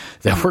me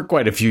that we're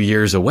quite a few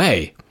years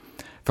away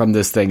from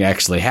this thing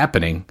actually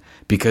happening,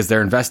 because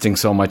they're investing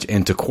so much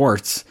into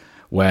Quartz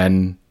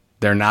when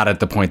they're not at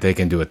the point they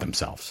can do it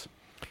themselves.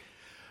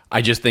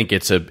 I just think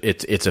it's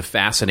a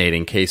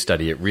fascinating case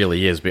study. It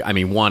really is. I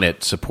mean, one,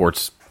 it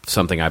supports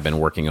something I've been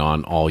working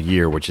on all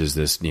year, which is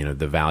this,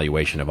 the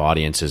valuation of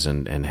audiences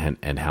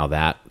and how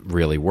that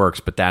really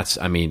works. But that's,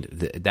 I mean,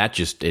 that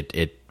just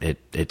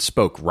it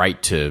spoke right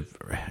to,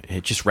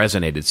 it just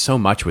resonated so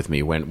much with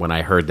me when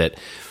I heard that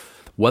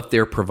what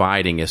they're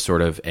providing is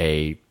sort of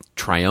a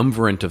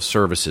triumvirate of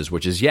services,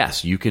 which is,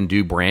 yes, you can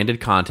do branded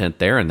content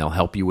there and they'll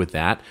help you with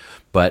that.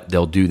 But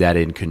they'll do that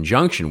in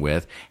conjunction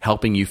with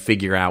helping you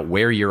figure out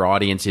where your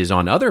audience is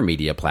on other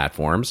media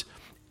platforms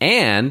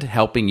and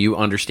helping you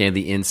understand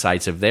the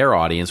insights of their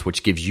audience,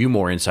 which gives you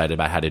more insight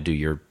about how to do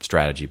your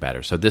strategy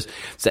better. So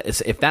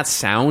if that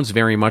sounds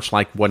very much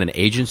like what an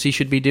agency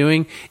should be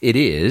doing, it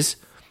is.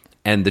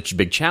 And the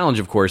big challenge,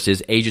 of course,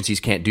 is agencies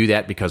can't do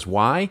that because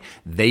why?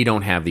 They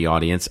don't have the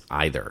audience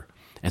either.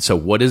 And so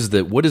what is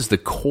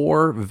the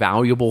core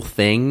valuable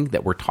thing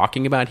that we're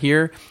talking about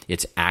here?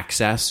 It's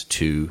access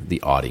to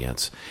the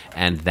audience.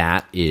 And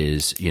that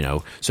is,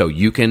 so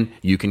you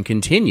can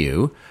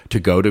continue to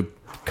go to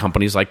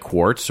companies like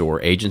Quartz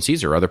or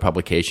agencies or other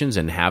publications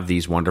and have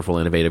these wonderful,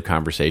 innovative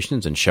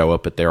conversations and show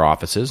up at their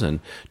offices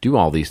and do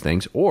all these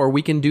things. Or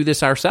we can do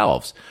this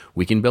ourselves.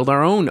 We can build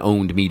our own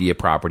owned media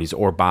properties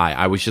or buy.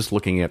 I was just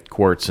looking at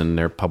Quartz and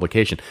their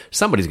publication.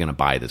 Somebody's going to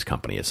buy this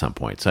company at some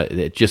point. So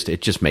it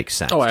just makes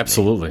sense. Oh,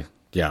 absolutely.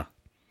 Yeah.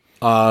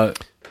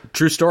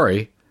 True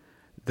story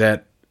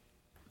that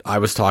I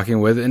was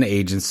talking with an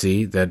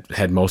agency that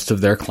had most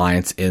of their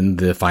clients in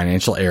the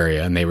financial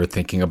area, and they were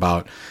thinking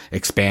about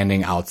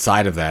expanding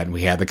outside of that. And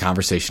we had the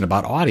conversation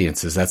about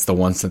audiences. That's the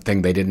one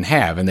thing they didn't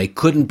have, and they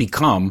couldn't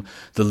become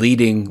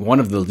one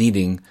of the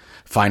leading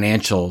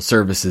financial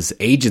services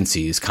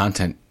agencies,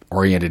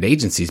 content-oriented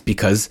agencies,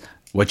 because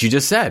what you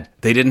just said,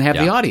 they didn't have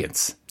the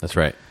audience. That's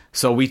right.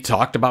 So we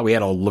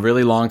had a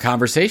really long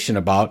conversation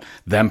about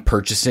them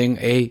purchasing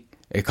a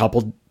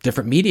couple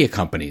different media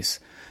companies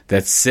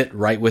that sit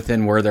right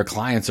within where their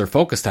clients are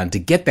focused on to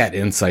get that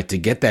insight, to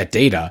get that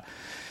data.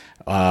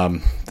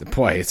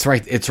 Boy, it's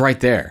right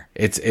there.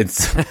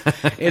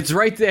 It's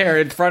right there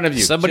in front of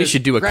you. Somebody Just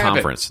should do a grab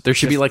conference. it. There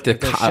should be like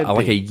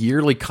a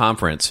yearly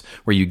conference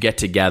where you get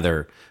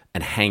together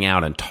and hang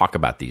out and talk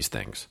about these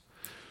things.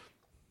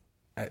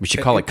 We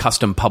should call it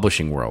Custom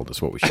Publishing World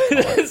is what we should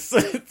call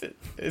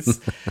it.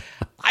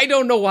 I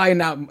don't know why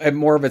not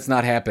more of it's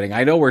not happening.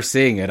 I know we're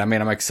seeing it. I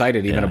mean, I'm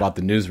excited even about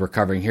the news we're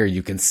covering here.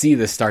 You can see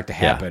this start to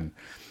happen.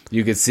 Yeah.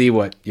 You can see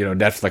what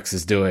Netflix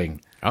is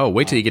doing. Oh,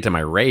 wait till you get to my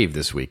rave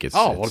this week. Good.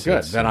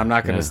 Then I'm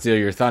not going to steal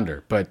your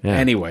thunder. But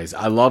anyways,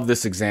 I love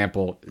this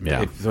example.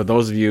 Yeah. For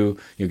those of you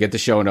get the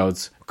show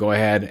notes, go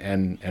ahead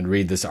and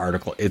read this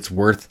article. It's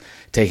worth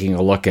taking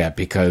a look at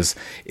because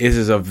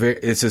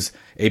this is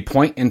a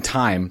point in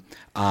time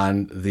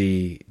on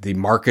the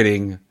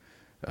marketing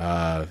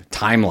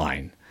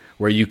timeline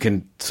where you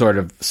can sort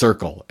of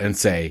circle and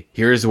say,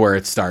 here's where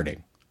it's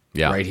starting.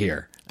 Yeah. Right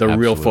here. The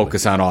real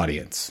focus on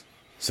audience.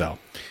 So...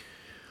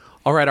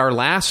 All right, our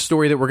last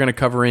story that we're going to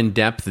cover in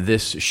depth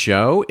this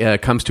show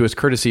comes to us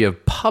courtesy of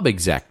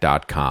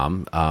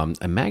pubexec.com,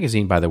 a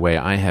magazine, by the way,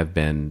 I have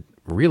been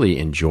really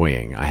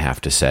enjoying, I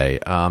have to say.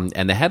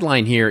 And the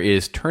headline here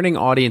is Turning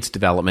Audience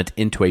Development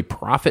into a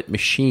Profit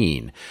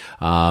Machine.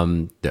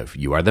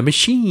 You are the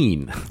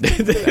machine.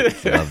 I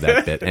love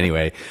that bit.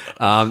 Anyway,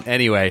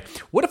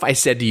 what if I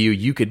said to you,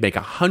 you could make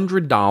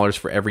 $100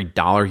 for every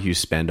dollar you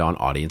spend on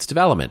audience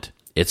development?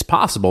 It's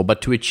possible,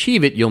 but to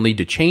achieve it, you'll need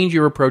to change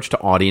your approach to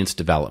audience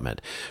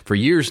development. For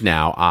years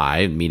now,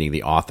 I, meaning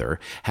the author,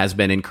 has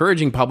been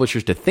encouraging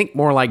publishers to think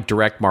more like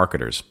direct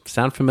marketers.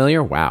 Sound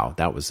familiar? Wow,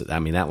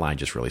 that line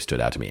just really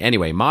stood out to me.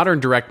 Anyway, modern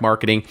direct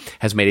marketing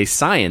has made a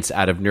science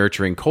out of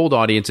nurturing cold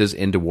audiences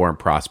into warm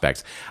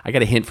prospects. I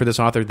got a hint for this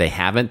author. They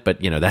haven't,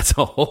 but that's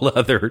a whole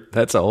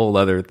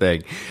other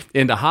thing.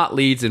 Into hot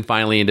leads and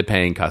finally into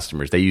paying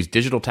customers. They use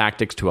digital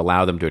tactics to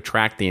allow them to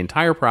attract the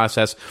entire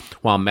process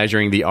while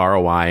measuring the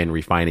ROI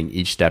and refining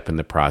each step in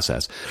the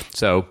process.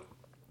 So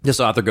this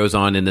author goes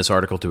on in this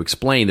article to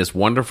explain this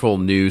wonderful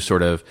new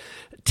sort of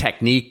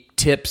technique,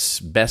 tips,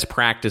 best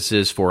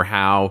practices for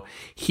how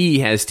he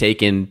has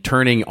taken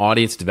turning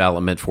audience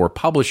development for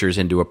publishers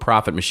into a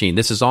profit machine.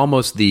 This is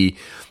almost in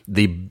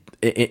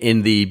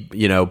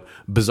the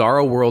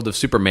bizarro world of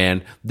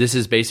Superman. This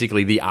is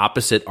basically the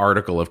opposite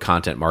article of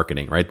content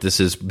marketing, right?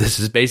 This is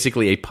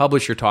basically a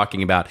publisher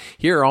talking about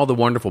here are all the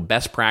wonderful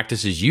best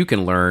practices you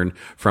can learn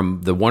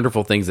from the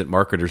wonderful things that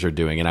marketers are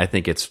doing, and I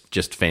think it's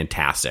just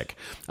fantastic.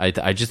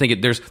 I just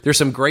think there's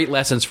some great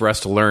lessons for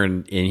us to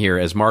learn in here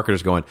as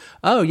marketers. Going,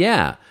 oh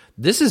yeah,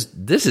 this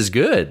is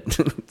good.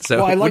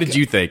 So, what did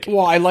you think?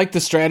 Well, I like the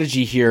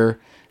strategy here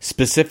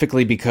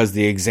specifically because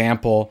the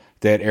example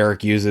that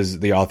Eric uses,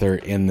 the author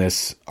in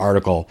this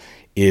article,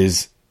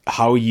 is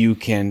how you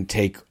can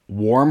take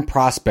warm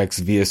prospects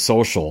via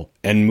social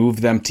and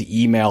move them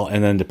to email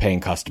and then to paying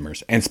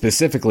customers, and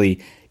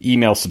specifically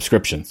email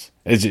subscriptions.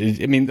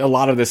 I mean, a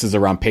lot of this is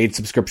around paid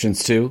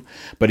subscriptions too,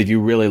 but if you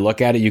really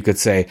look at it, you could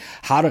say,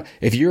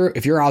 if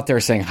you're out there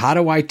saying, how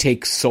do I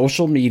take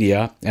social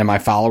media and my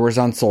followers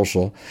on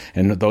social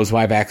and those who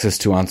I have access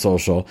to on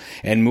social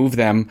and move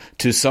them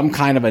to some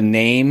kind of a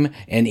name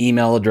and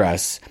email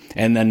address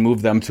and then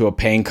move them to a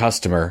paying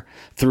customer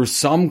through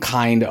some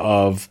kind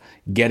of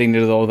getting to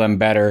know them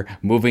better,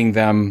 moving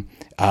them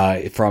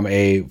from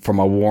a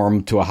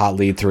warm to a hot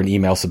lead through an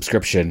email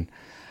subscription.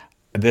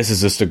 this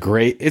is just a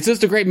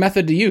great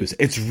method to use.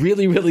 It's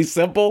really, really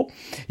simple.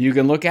 You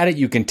can look at it.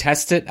 You can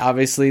test it.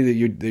 Obviously,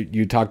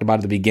 you talked about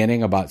at the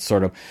beginning about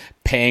sort of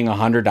paying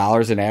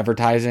 $100 in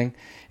advertising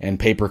and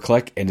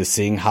pay-per-click and just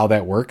seeing how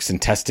that works and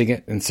testing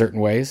it in certain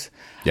ways.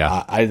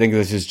 Yeah. I think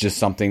this is just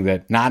something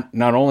that not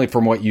only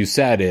from what you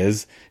said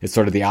it's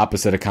sort of the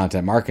opposite of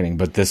content marketing,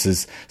 but this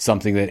is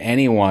something that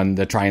anyone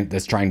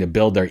that's trying to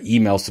build their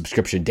email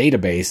subscription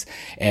database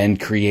and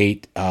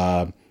create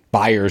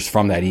buyers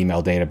from that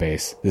email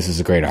database. This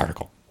is a great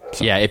article.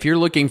 So. Yeah, if you're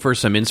looking for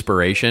some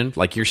inspiration,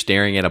 like you're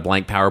staring at a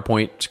blank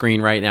PowerPoint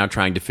screen right now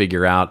trying to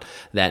figure out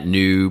that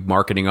new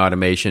marketing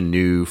automation,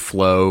 new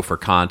flow for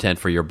content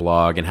for your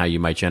blog and how you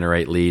might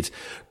generate leads,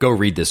 go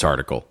read this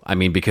article. I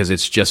mean, because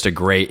it's just a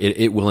great,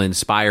 it will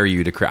inspire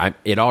you to create.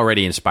 It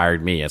already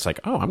inspired me. It's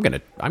like, oh, I'm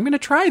going to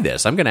try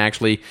this. I'm going to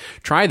actually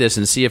try this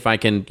and see if I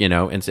can,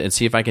 and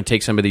see if I can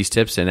take some of these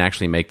tips and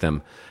actually make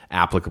them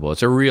applicable.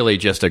 It's a really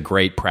just a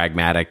great,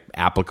 pragmatic,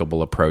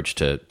 applicable approach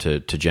to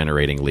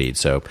generating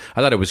leads. So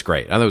I thought it was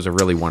great. I thought it was a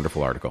really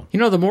wonderful article.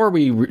 The more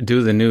we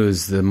do the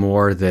news, the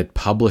more that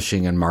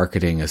publishing and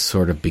marketing is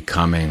sort of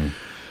becoming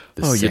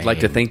the same. You'd like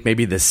to think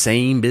maybe the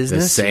same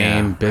business? The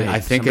same. Yeah, right. I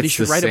think somebody it's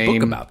should the write same a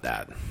book about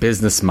that.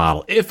 Business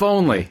model. If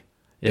only.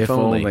 If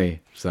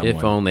only.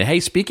 Hey,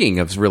 speaking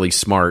of really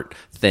smart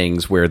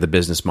things where the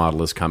business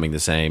model is coming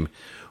the same,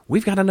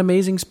 we've got an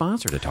amazing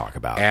sponsor to talk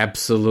about.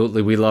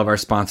 Absolutely. We love our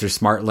sponsor,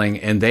 Smartling,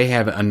 and they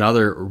have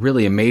another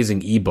really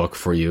amazing ebook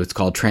for you. It's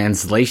called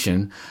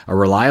Translation, a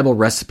reliable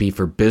recipe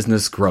for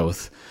business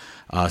growth,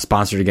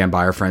 sponsored again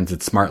by our friends at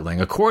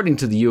Smartling. According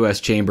to the U.S.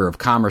 Chamber of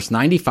Commerce,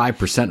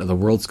 95% of the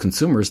world's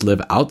consumers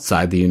live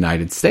outside the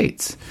United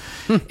States.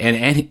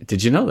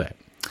 Did you know that?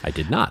 I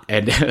did not.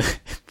 And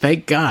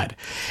thank God.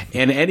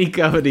 And any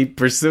company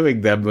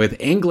pursuing them with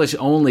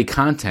English-only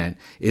content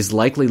is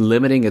likely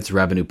limiting its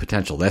revenue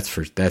potential. That's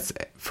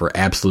for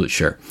absolute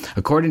sure.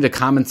 According to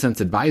Common Sense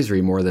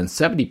Advisory, more than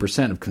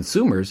 70% of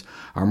consumers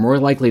are more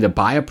likely to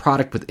buy a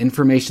product with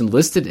information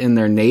listed in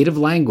their native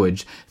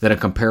language than a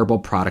comparable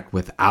product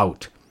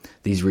without.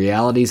 These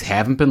realities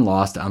haven't been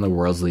lost on the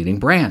world's leading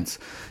brands.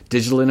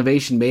 Digital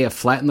innovation may have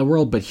flattened the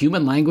world, but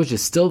human language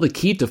is still the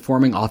key to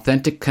forming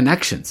authentic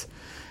connections.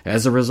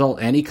 As a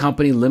result, any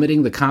company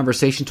limiting the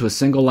conversation to a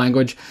single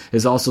language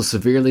is also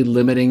severely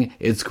limiting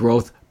its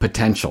growth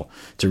potential.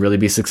 To really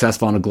be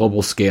successful on a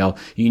global scale,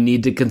 you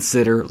need to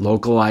consider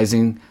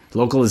localization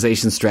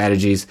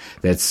strategies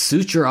that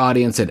suit your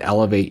audience and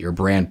elevate your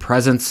brand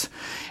presence.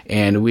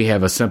 And we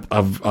have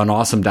an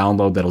awesome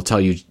download that'll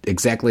tell you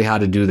exactly how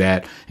to do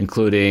that,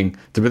 including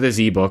this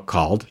ebook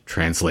called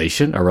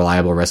Translation, a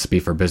reliable recipe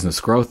for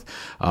business growth.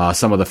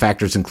 Some of the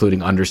factors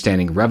including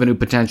understanding revenue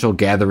potential,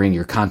 gathering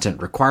your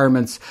content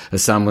requirements,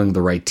 assembling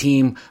the right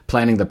team,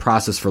 planning the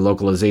process for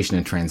localization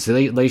and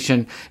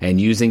translation,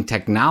 and using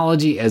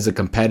technology as a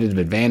competitive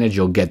advantage.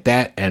 You'll get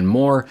that and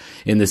more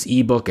in this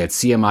ebook at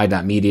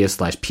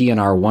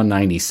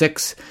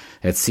cmi.media/PNR196.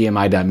 That's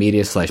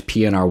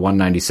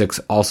cmi.media/PNR196,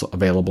 also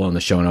available in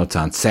the show notes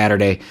on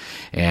Saturday.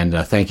 And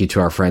thank you to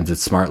our friends at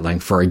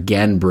Smartling for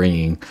again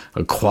bringing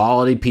a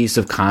quality piece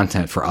of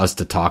content for us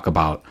to talk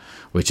about,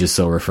 which is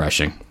so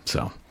refreshing.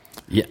 So,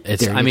 yeah,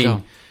 that's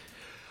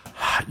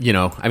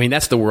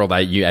the world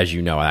I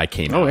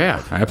came out. Oh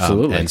yeah,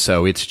 absolutely. And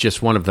so it's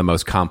just one of the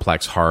most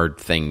complex, hard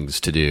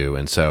things to do.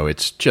 And so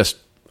it's just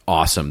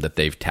awesome that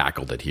they've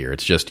tackled it here.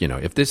 It's just,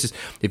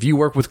 if you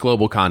work with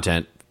global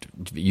content,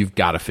 you've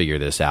got to figure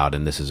this out,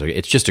 and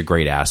it's just a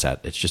great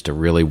asset. It's just a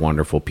really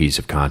wonderful piece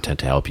of content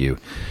to help you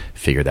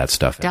figure that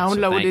stuff out.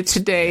 Download it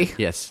today.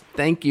 Yes,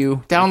 thank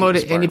you. Download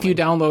it, and if you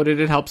download it,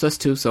 it helps us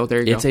too, so there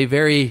you go. It's a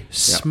very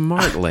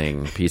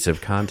Smartling piece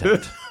of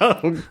content.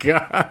 Oh,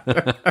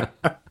 God.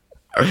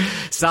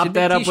 Sop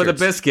that up with a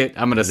biscuit.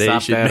 I'm going to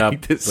sop that up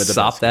with a biscuit.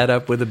 Sop that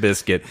up with a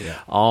biscuit. Yeah.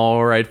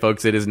 All right,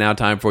 folks, it is now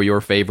time for your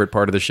favorite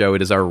part of the show.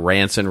 It is our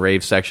rants and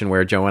raves section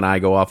where Joe and I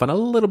go off on a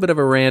little bit of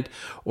a rant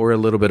or a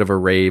little bit of a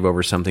rave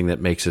over something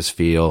that makes us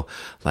feel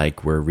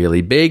like we're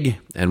really big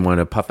and want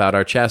to puff out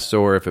our chests,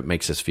 or if it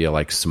makes us feel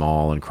like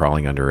small and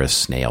crawling under a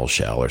snail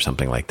shell or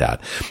something like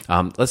that.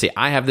 Let's see.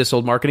 I have This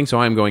Old Marketing, so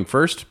I'm going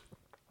first.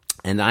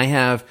 And I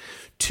have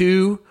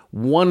two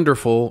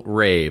wonderful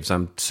raves.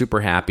 I'm super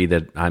happy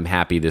that I'm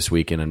happy this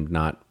week and I'm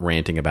not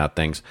ranting about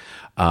things.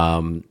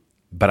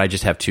 But I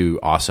just have two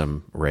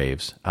awesome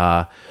raves.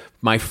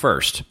 My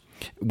first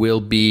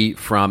will be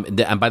from,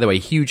 and by the way,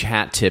 huge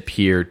hat tip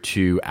here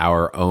to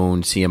our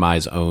own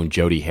CMI's own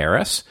Jody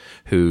Harris,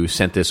 who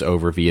sent this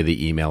over via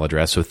the email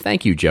address. So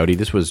thank you, Jody.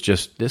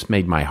 This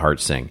made my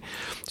heart sing.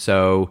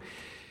 So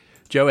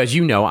Joe, as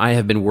you know, I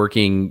have been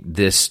working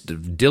this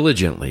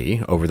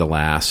diligently over the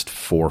last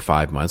 4 or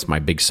 5 months, my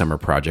big summer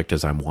project,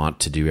 as I want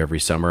to do every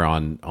summer,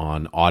 on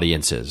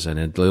audiences. And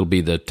it'll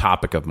be the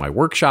topic of my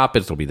workshop.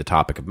 It'll be the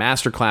topic of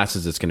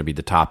masterclasses. It's going to be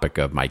the topic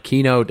of my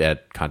keynote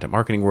at Content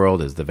Marketing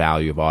World, is the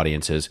value of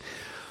audiences.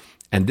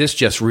 And this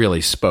just really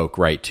spoke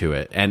right to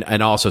it, and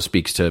also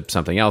speaks to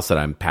something else that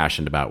I'm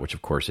passionate about, which,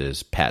 of course,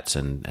 is pets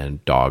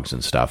and dogs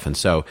and stuff. And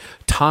so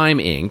Time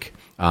Inc.,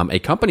 a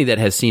company that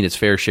has seen its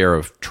fair share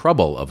of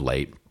trouble of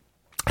late,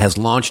 has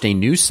launched a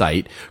new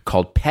site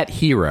called Pet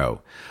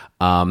Hero.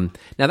 Now,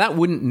 that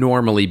wouldn't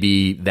normally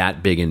be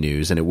that big a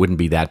news, and it wouldn't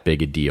be that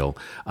big a deal.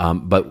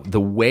 But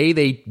the way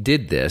they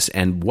did this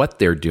and what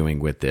they're doing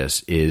with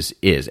this is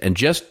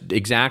just sort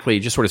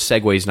of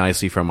segues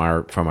nicely from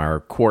our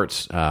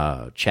Quartz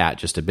chat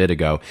just a bit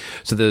ago.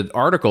 So the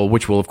article,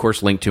 which we'll of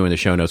course link to in the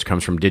show notes,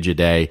 comes from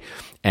Digiday,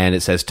 and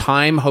it says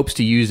Time hopes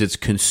to use its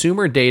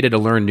consumer data to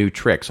learn new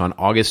tricks. On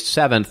August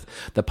 7th,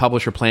 the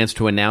publisher plans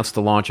to announce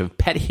the launch of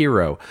Pet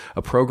Hero,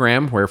 a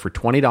program where for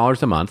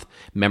 $20 a month,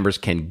 members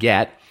can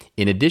get,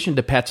 in addition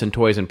to pets and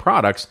toys and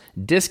products,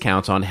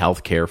 discounts on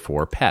health care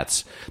for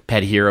pets.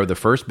 Pet Hero, the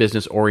first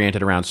business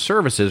oriented around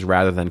services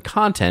rather than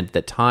content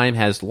that Time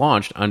has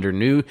launched under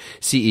new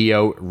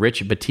CEO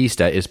Rich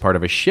Batista, is part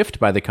of a shift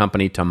by the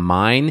company to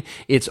mine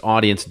its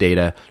audience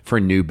data for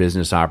new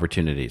business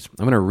opportunities.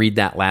 I'm going to read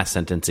that last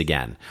sentence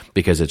again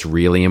because it's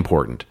really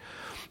important.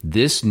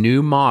 This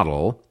new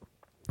model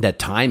that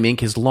Time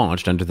Inc. has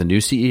launched under the new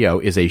CEO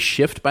is a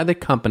shift by the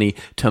company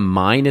to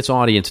mine its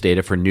audience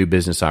data for new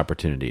business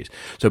opportunities.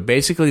 So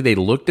basically, they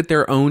looked at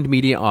their owned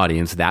media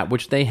audience, that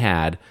which they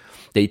had.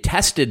 They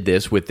tested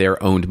this with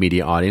their owned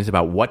media audience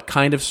about what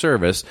kind of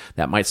service,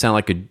 that might sound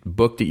like a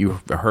book that you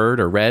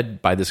heard or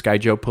read by this guy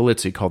Joe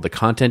Pulizzi called the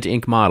Content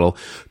Inc. model,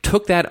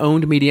 took that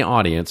owned media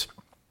audience,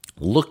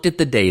 looked at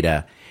the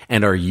data,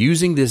 and are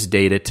using this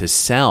data to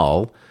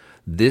sell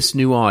this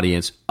new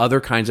audience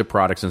other kinds of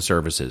products and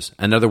services.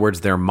 In other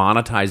words, they're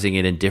monetizing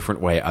it in a different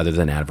way other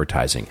than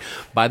advertising.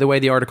 By the way,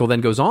 the article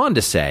then goes on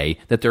to say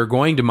that they're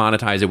going to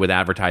monetize it with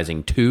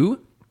advertising too,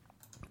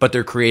 but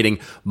they're creating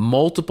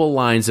multiple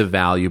lines of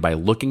value by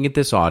looking at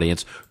this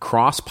audience,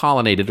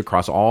 cross-pollinated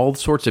across all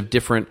sorts of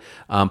different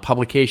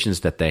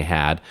publications that they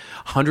had,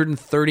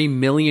 130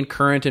 million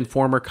current and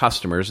former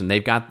customers, and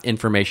they've got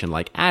information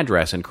like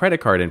address and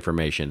credit card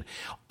information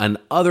and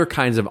other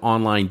kinds of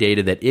online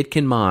data that it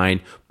can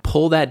mine,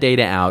 pull that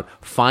data out,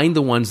 find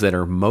the ones that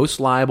are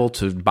most liable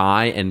to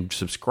buy and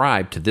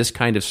subscribe to this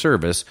kind of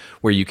service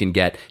where you can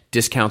get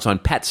discounts on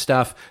pet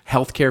stuff,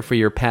 healthcare for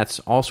your pets,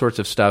 all sorts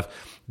of stuff.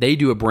 They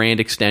do a brand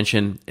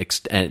extension,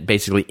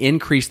 basically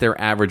increase their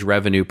average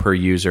revenue per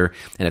user.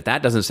 And if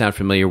that doesn't sound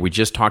familiar, we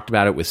just talked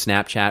about it with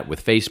Snapchat,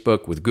 with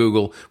Facebook, with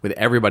Google, with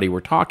everybody we're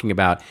talking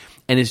about.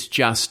 And it's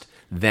just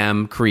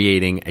them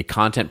creating a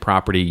content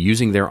property,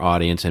 using their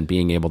audience and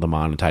being able to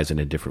monetize it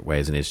in different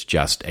ways. And it's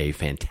just a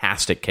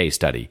fantastic case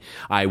study.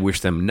 I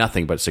wish them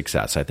nothing but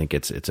success. I think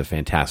it's a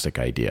fantastic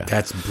idea.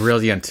 That's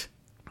brilliant.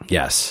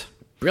 Yes.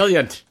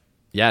 Brilliant.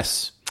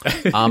 Yes.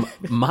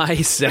 My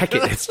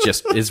second,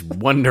 it's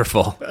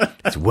wonderful.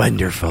 It's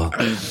wonderful.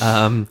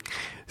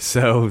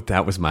 So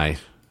that was my,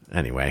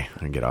 anyway, I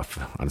can get off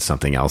on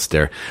something else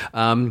there.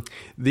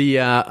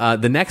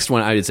 The next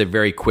one, I would say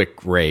very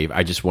quick rave.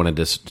 I just wanted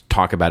to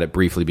talk about it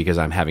briefly because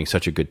I'm having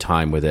such a good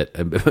time with it,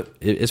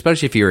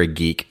 especially if you're a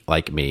geek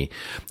like me.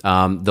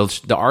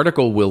 The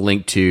article we'll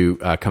link to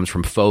comes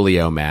from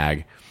Folio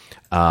Mag.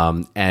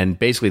 And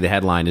basically the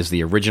headline is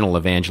the original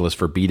evangelist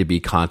for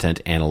B2B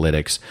content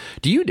analytics.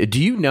 Do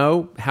you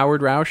know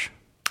Howard Rausch?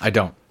 I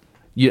don't.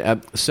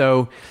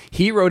 So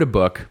he wrote a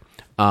book,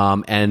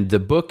 and the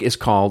book is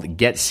called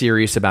Get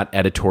Serious About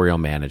Editorial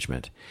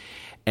Management.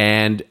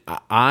 And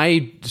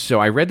I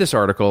read this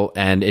article,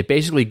 and it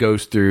basically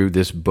goes through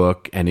this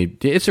book, and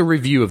it's a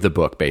review of the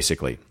book,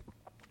 basically.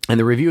 And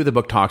the review of the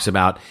book talks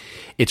about,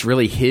 it's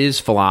really his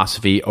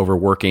philosophy over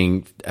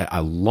working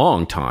a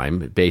long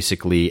time,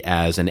 basically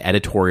as an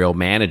editorial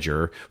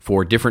manager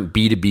for different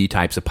B2B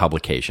types of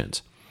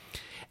publications.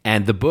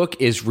 And the book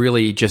is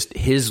really just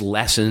his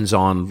lessons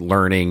on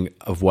learning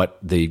of what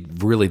the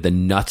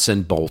nuts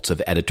and bolts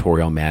of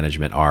editorial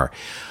management are.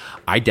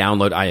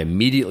 I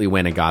immediately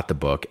went and got the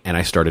book, and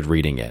I started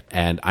reading it.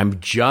 And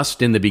I'm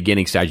just in the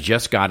beginning stage. I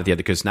just got it the other,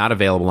 because it's not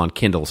available on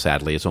Kindle,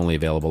 sadly. It's only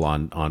available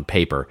on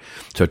paper.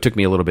 So it took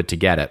me a little bit to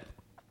get it.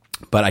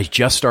 But I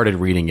just started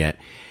reading it.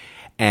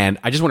 And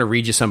I just want to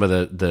read you some of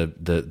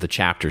the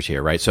chapters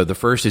here, right? So the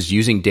first is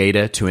using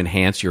data to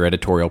enhance your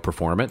editorial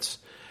performance.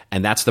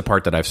 And that's the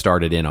part that I've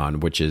started in on,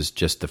 which is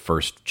just the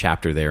first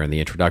chapter there in the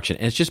introduction.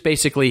 And it's just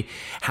basically,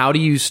 how do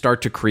you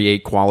start to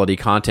create quality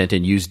content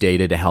and use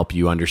data to help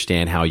you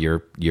understand how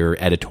your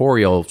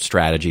editorial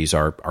strategies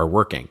are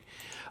working?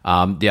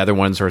 The other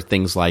ones are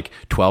things like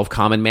 12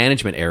 common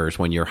management errors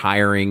when you're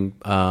hiring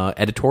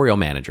editorial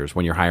managers,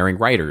 when you're hiring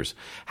writers,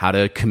 how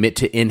to commit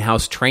to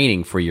in-house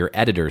training for your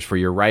editors, for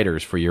your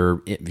writers, for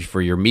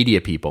your media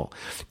people,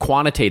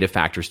 quantitative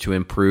factors to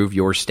improve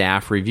your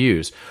staff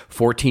reviews,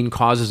 14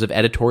 causes of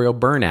editorial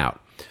burnout,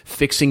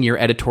 fixing your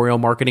editorial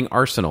marketing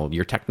arsenal,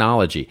 your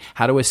technology,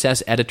 how to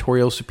assess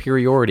editorial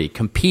superiority,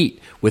 compete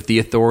with the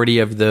authority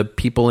of the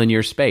people in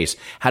your space,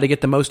 how to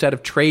get the most out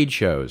of trade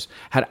shows.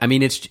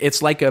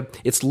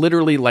 It's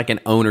literally like an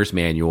owner's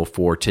manual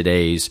for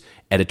today's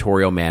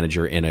editorial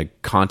manager in a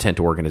content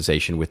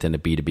organization within a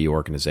B2B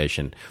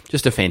organization.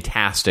 Just a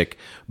fantastic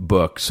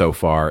book so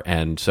far.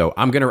 And so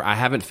I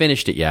haven't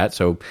finished it yet.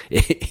 So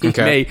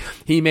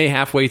he may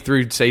halfway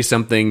through say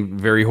something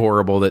very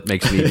horrible that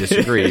makes me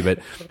disagree,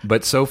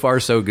 but so far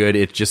so good.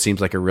 It just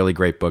seems like a really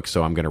great book.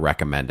 So I'm going to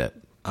recommend it.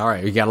 All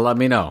right. You got to let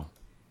me know,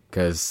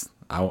 because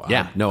I'm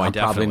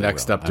probably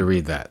next up to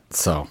read that.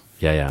 So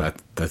yeah.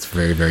 That's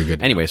very, very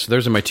good. Anyway, so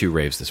those are my 2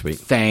 raves this week.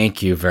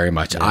 Thank you very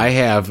much. Yeah. I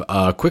have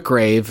a quick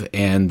rave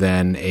and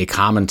then a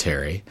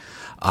commentary.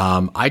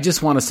 I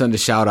just want to send a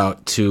shout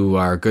out to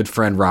our good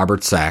friend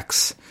Robert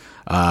Sachs.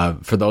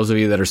 For those of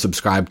you that are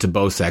subscribed to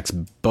Bosacks,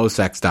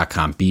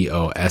 bosacks.com, BOSACKS.com.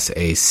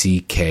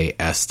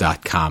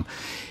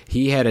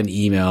 He had an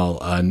email,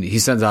 he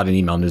sends out an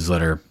email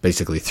newsletter,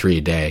 basically 3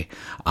 a day,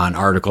 on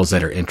articles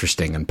that are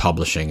interesting and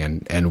publishing,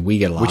 and we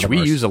get a lot Which of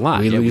we use a lot.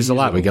 We use a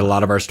lot. We get a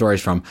lot of our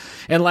stories from.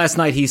 And last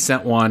night he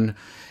sent one.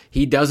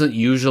 He doesn't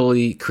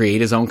usually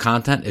create his own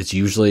content. It's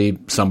usually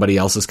somebody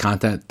else's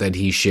content that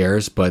he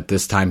shares, but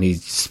this time he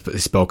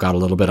spoke out a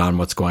little bit on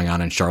what's going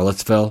on in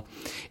Charlottesville.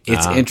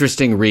 It's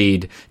interesting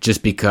read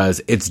just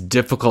because it's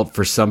difficult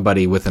for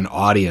somebody with an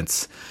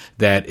audience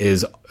that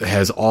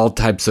has all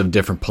types of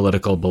different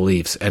political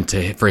beliefs, and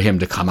for him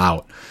to come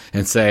out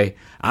and say,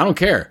 I don't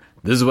care.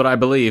 This is what I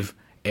believe,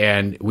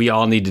 and we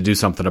all need to do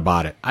something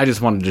about it. I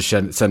just wanted to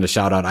send a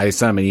shout out. I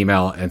sent him an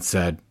email and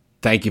said,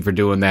 thank you for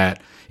doing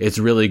that. It's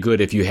really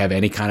good if you have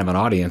any kind of an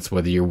audience,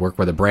 whether you work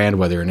with a brand,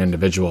 whether you're an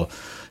individual,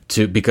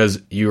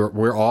 because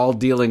we're all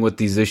dealing with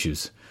these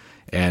issues.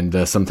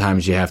 And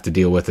sometimes you have to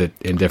deal with it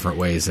in different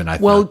ways. And I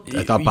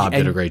thought Bob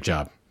did a great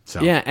job.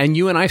 So. Yeah, and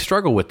you and I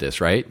struggle with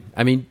this, right?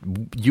 I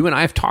mean, you and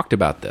I have talked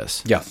about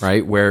this, yes,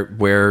 right? Where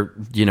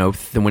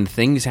when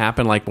things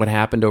happen like what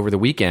happened over the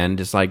weekend,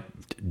 it's like,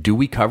 do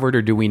we cover it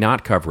or do we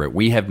not cover it?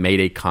 We have made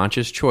a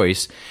conscious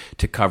choice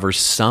to cover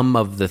some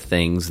of the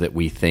things that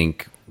we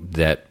think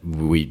that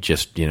we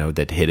just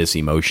that hit us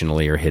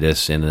emotionally or hit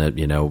us in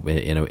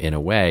a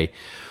way.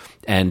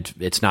 And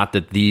it's not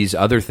that these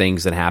other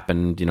things that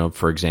happened,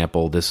 for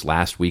example, this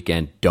last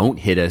weekend don't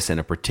hit us in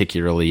a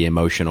particularly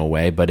emotional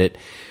way, but it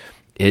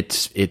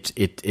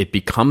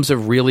becomes a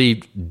really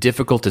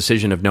difficult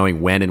decision of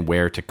knowing when and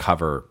where to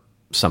cover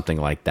something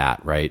like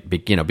that, right?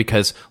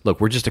 Because look,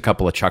 we're just a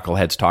couple of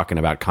chuckleheads talking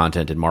about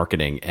content and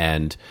marketing,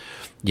 and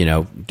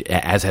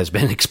as has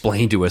been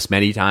explained to us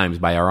many times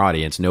by our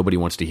audience, nobody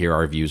wants to hear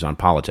our views on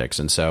politics,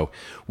 and so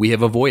we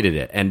have avoided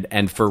it,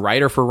 and for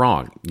right or for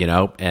wrong,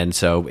 and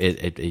so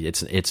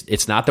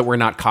it's not that we're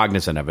not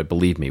cognizant of it.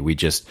 Believe me, we've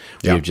just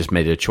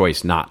made a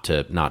choice not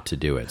to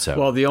do it. So,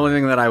 well, the only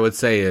thing that I would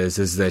say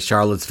is that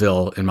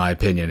Charlottesville, in my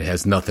opinion,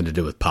 has nothing to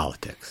do with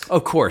politics.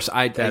 Of course,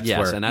 I don't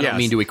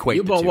mean to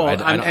equate the two.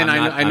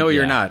 I know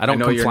you're not. I'm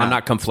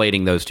not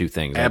conflating those two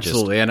things.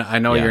 Absolutely, and I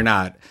know you're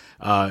not.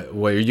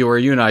 Where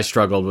you and I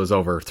struggled was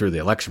over through the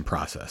election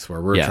process,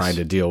 where we're trying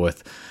to deal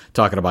with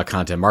talking about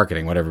content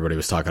marketing when everybody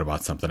was talking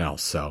about something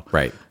else. So,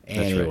 right.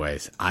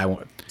 Anyways, I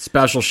want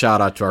special shout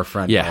out to our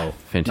friend. Bo.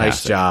 Fantastic.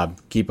 Nice job.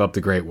 Keep up the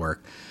great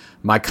work.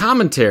 My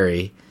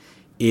commentary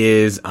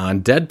is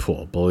on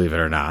Deadpool, believe it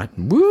or not.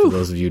 Woo. For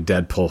those of you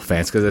Deadpool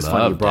fans, because it's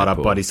funny you brought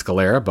up Buddy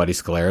Scalera. Buddy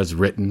Scalera has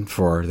written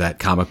for that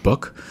comic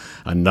book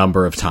a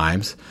number of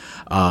times.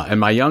 And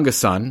my youngest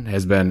son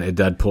has been a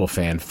Deadpool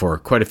fan for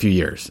quite a few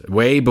years,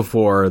 way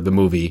before the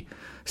movie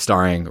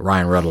starring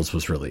Ryan Reynolds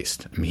was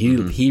released. I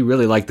mean, he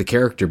really liked the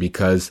character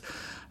because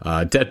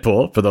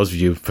Deadpool, for those of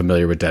you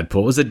familiar with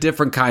Deadpool, was a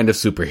different kind of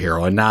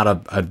superhero and not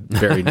a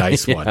very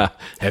nice one at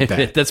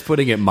that. That's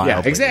putting it mildly.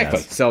 Yeah,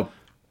 exactly. Yes. So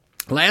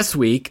last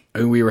week,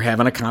 we were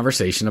having a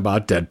conversation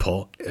about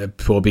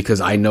Deadpool because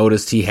I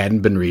noticed he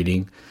hadn't been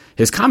reading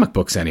his comic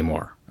books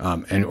anymore.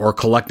 Or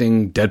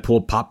collecting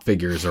Deadpool pop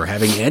figures or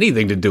having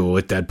anything to do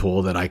with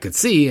Deadpool that I could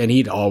see, and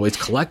he'd always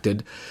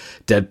collected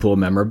Deadpool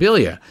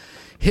memorabilia.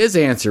 His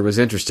answer was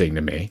interesting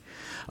to me.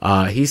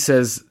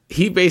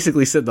 He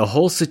basically said the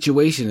whole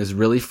situation is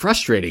really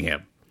frustrating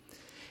him.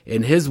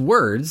 In his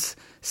words,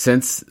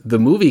 since the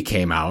movie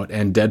came out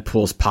and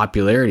Deadpool's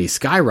popularity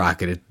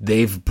skyrocketed,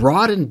 they've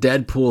broadened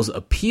Deadpool's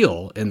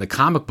appeal in the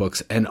comic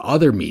books and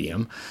other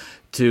media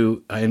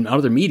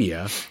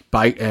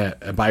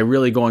by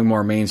really going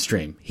more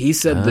mainstream. He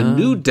said the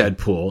new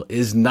Deadpool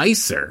is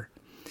nicer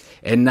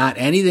and not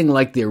anything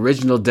like the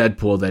original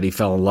Deadpool that he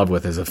fell in love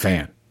with as a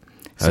fan.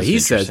 So he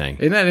says,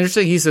 isn't that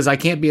interesting? He says, I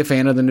can't be a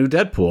fan of the new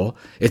Deadpool.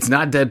 It's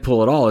not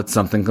Deadpool at all. It's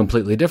something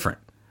completely different.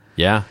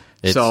 Yeah.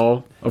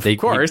 So, of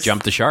course, they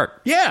jumped the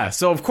shark. Yeah.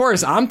 So, of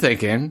course, I'm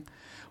thinking,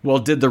 well,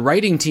 did the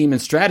writing team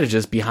and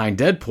strategists behind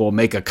Deadpool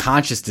make a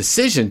conscious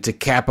decision to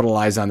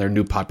capitalize on their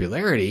new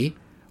popularity?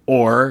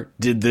 Or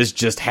did this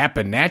just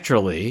happen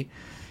naturally?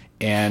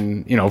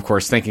 And, of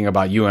course, thinking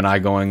about you and I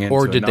going into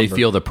or did they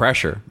feel the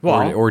pressure?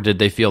 Well, or did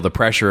they feel the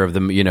pressure of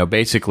them,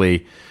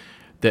 basically,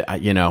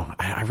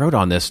 I wrote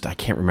on this, I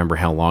can't remember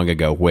how long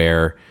ago,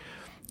 where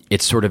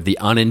it's sort of the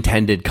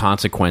unintended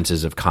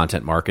consequences of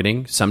content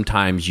marketing.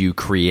 Sometimes you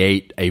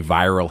create a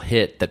viral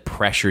hit that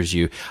pressures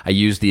you. I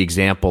use the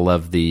example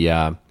of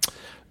the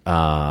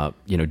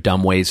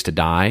Dumb Ways to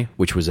Die,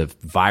 which was a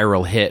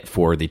viral hit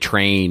for the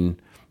train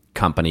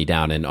company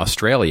down in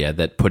Australia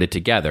that put it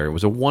together. It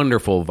was a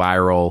wonderful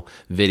viral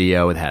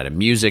video. It had a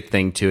music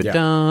thing to it. Yeah.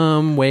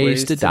 Dumb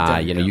Ways to Die.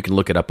 You can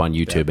look it up on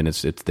YouTube and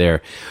it's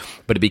there.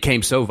 But it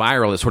became so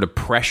viral, it sort of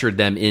pressured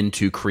them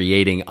into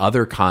creating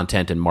other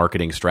content and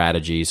marketing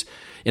strategies.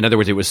 In other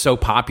words, it was so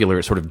popular,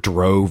 it sort of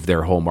drove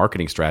their whole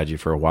marketing strategy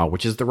for a while,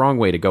 which is the wrong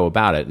way to go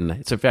about it. And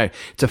it's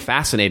a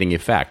fascinating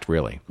effect,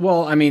 really.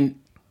 Well, I mean,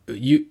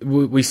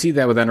 we see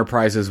that with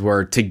enterprises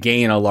where to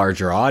gain a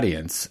larger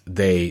audience,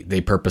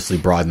 they purposely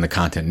broaden the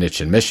content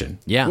niche and mission.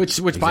 Yeah,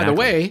 which by the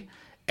way,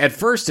 at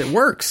first it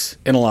works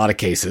in a lot of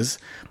cases,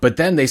 but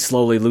then they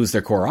slowly lose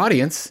their core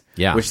audience,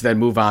 which then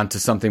move on to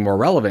something more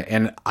relevant.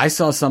 And I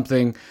saw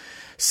something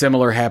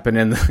similar happen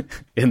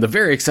in the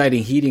very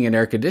exciting heating and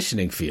air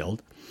conditioning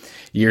field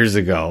years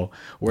ago,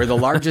 where the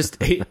largest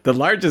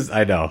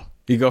I know.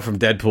 You go from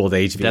Deadpool to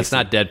HVAC. That's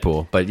not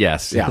Deadpool, but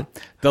yes. Yeah.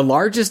 The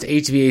largest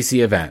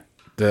HVAC event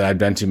that I'd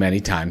been to many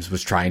times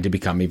was trying to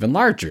become even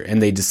larger.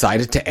 And they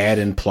decided to add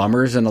in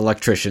plumbers and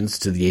electricians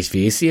to the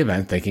HVAC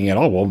event, thinking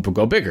we'll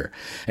go bigger.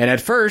 And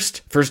at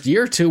first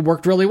year or two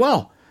worked really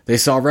well. They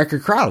saw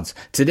record crowds.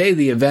 Today,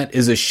 the event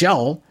is a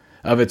shell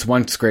of its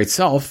once great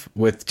self,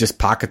 with just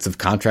pockets of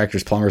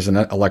contractors, plumbers, and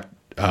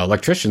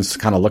electricians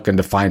kind of looking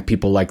to find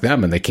people like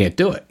them, and they can't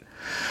do it.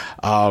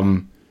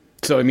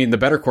 So, I mean, the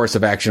better course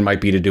of action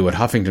might be to do what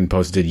Huffington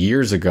Post did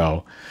years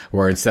ago,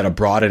 where instead of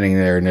broadening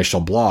their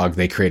initial blog,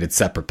 they created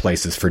separate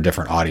places for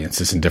different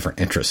audiences and different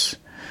interests.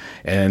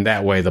 And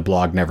that way the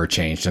blog never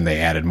changed, and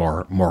they added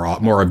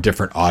more of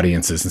different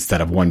audiences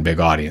instead of one big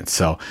audience.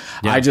 So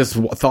I just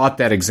thought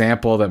that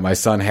example that my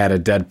son had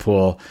at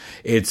Deadpool,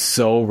 it's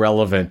so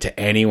relevant to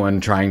anyone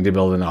trying to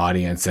build an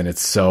audience, and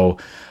it's so...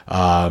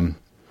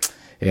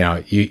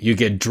 you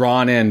get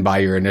drawn in by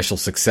your initial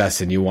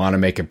success and you want to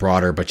make it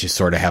broader, but you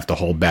sort of have to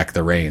hold back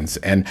the reins.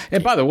 And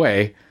by the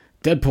way,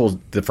 Deadpool,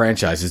 the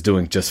franchise, is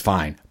doing just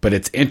fine. But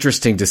it's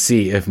interesting to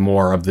see if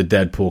more of the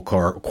Deadpool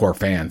core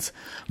fans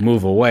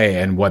move away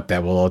and what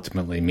that will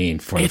ultimately mean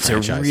for the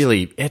franchise.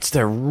 It's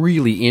a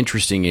really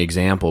interesting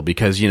example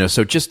because,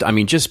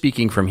 just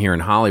speaking from here in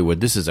Hollywood,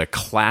 this is a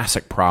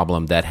classic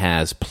problem that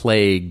has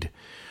plagued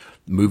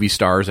movie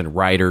stars and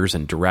writers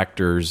and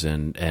directors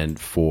and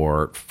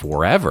for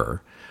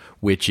forever,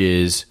 which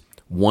is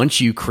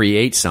once you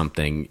create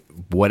something,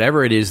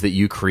 whatever it is that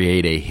you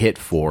create a hit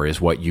for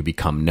is what you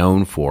become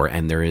known for,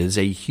 and there is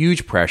a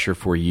huge pressure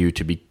for you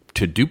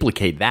to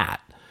duplicate that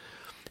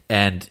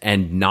and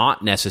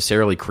not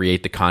necessarily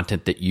create the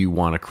content that you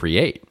want to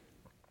create.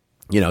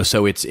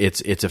 So it's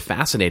a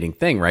fascinating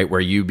thing, right? Where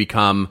you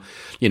become,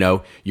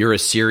 you're a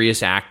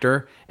serious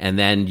actor, and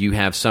then you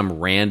have some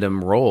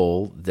random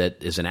role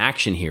that is an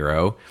action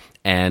hero,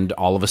 and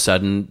all of a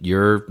sudden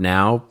you're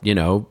now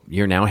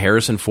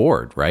Harrison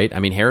Ford, right? I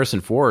mean, Harrison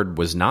Ford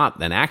was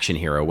not an action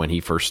hero when he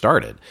first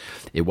started.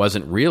 It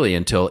wasn't really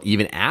until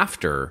even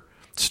after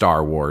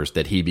Star Wars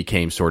that he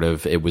became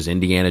it was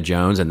Indiana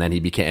Jones, and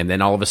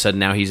then all of a sudden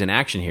now he's an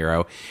action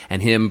hero,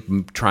 and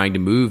him trying to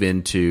move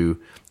into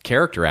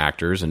character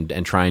actors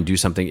and try and do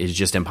something is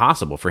just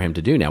impossible for him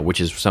to do now, which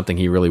is something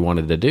he really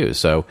wanted to do.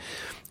 So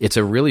it's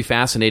a really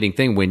fascinating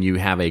thing when you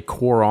have a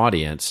core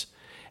audience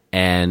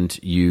and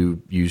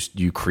you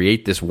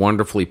create this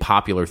wonderfully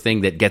popular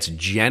thing that gets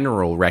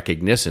general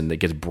recognition, that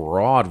gets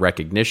broad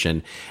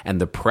recognition,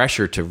 and the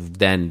pressure to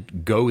then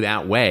go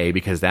that way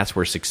because that's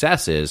where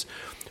success is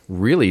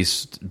really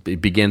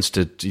begins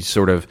to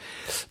sort of,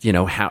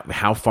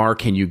 how far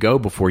can you go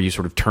before you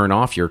sort of turn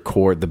off your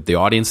core, the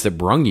audience that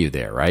brung you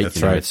there, right?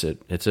 That's right.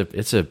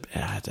 It's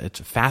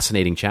a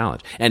fascinating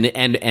challenge,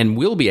 and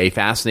will be a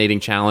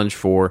fascinating challenge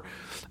for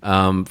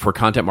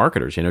content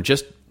marketers.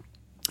 Just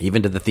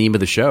even to the theme of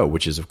the show,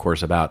 which is of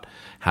course about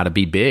how to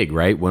be big,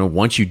 right?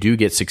 Once you do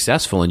get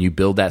successful and you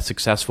build that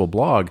successful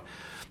blog,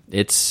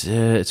 it's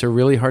a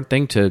really hard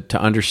thing to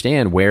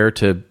understand where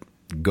to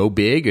go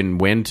big and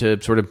when to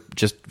sort of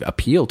just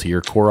appeal to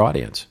your core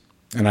audience.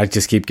 And I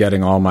just keep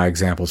getting all my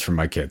examples from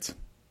my kids.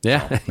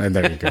 Yeah. So, and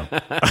there you go.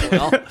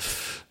 Well,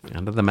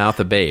 out of the mouth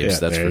of babes,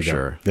 that's for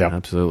sure. Yeah.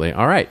 Absolutely.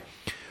 All right.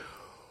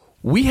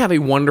 We have a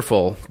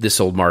wonderful This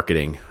Old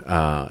Marketing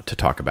to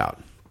talk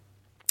about.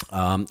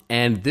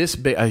 And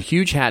a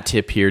huge hat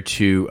tip here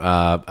to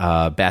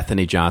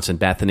Bethany Johnson.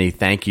 Bethany,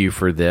 thank you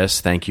for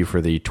this. Thank you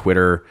for the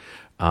Twitter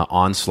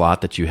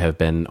onslaught that you have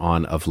been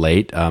on of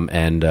late,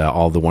 and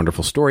all the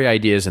wonderful story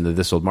ideas and the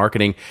This Old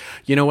Marketing.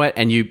 You know what?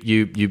 And you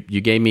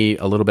gave me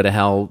a little bit of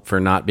hell for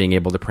not being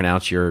able to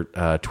pronounce your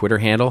Twitter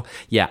handle.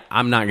 Yeah,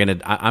 I'm not gonna.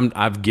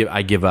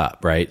 I give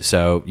up. Right.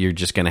 So you're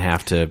just gonna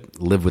have to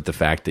live with the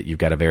fact that you've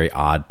got a very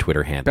odd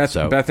Twitter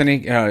handle.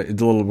 Bethany, a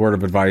little word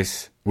of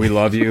advice. We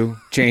love you.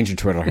 Change your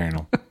Twitter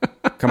handle.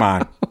 Come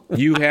on.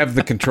 You have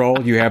the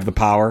control. You have the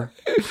power.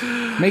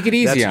 Make it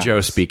easy. That's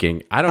Joe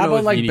speaking. I don't know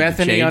if you need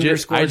Bethany to change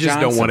it. I just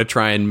Johnson? don't want to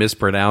try and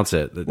mispronounce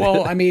it.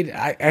 Well, I mean,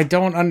 I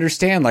don't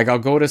understand. Like, I'll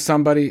go to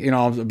somebody,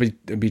 I'll be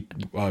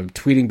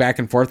tweeting back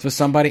and forth with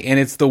somebody, and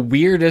it's the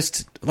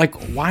weirdest. Like,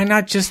 why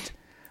not just,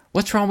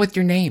 what's wrong with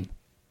your name?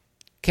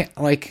 can't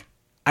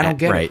I don't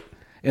get right. it.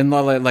 And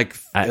like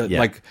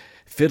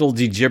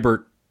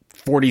Fiddle-de-Gibbert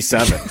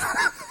 47.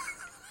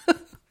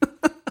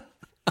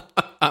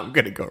 I'm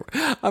gonna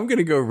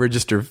go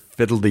register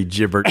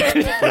Fiddle-de-Gibbert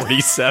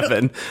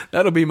 47.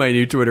 That'll be my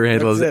new Twitter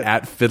handle, is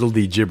at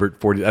Fiddle-de-Gibbert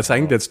 40. I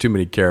think that's too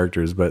many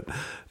characters, but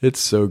it's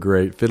so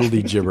great.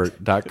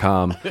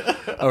 Fiddle-de-gibbert.com.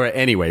 All right.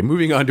 Anyway,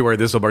 moving on to our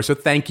Thistle Bar. So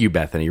thank you,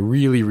 Bethany.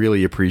 Really,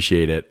 really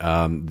appreciate it.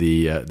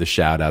 The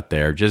shout out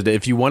there. Just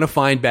if you want to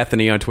find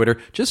Bethany on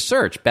Twitter, just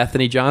search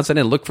Bethany Johnson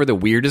and look for the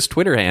weirdest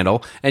Twitter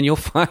handle, and you'll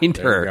find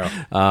her.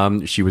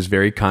 She was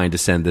very kind to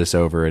send this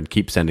over, and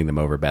keep sending them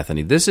over,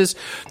 Bethany. This is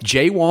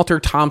J. Walter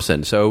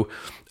Thompson. So,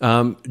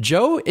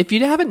 Joe, if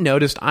you haven't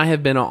noticed, I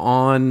have been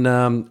on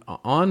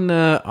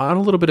a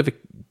little bit of a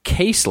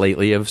case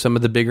lately of some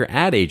of the bigger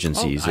ad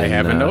agencies. I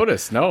haven't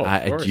noticed. No,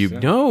 of course,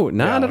 no,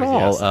 not at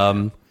all.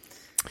 Yes.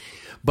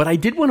 But I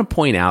did want to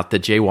point out that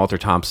J. Walter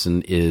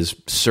Thompson is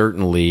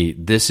certainly,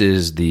 this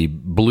is the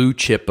blue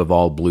chip of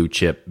all blue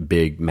chip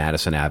big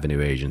Madison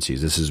Avenue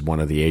agencies. This is one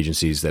of the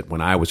agencies that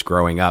when I was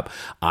growing up,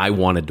 I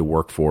wanted to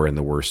work for in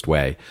the worst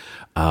way.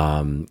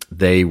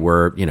 They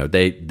were,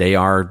 they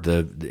are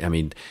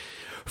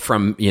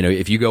from,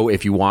 if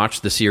you watch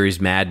the series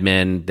Mad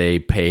Men, they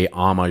pay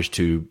homage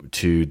to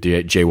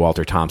J.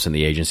 Walter Thompson,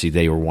 the agency.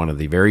 They were one of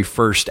the very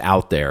first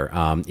out there.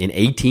 In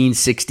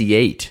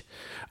 1868,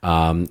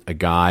 a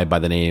guy by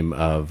the name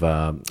of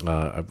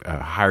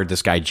hired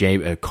this guy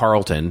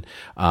Carlton.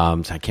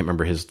 I can't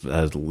remember his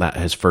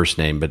first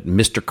name, but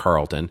Mr.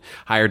 Carlton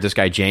hired this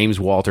guy James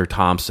Walter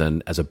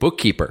Thompson as a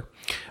bookkeeper.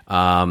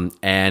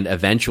 And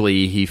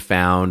eventually he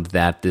found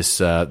that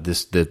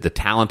the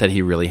talent that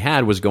he really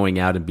had was going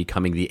out and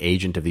becoming the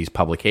agent of these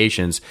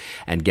publications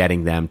and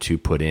getting them to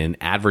put in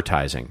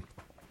advertising.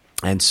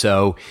 And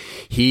so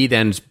he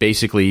then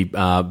basically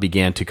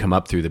began to come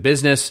up through the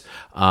business.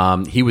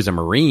 He was a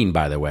Marine,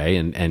 by the way,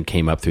 and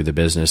came up through the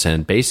business.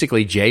 And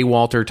basically, J.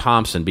 Walter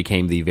Thompson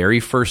became the very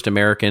first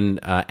American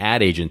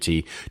ad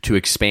agency to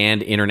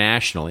expand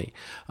internationally.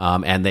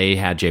 And they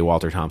had J.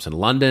 Walter Thompson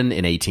London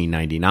in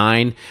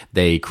 1899.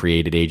 They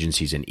created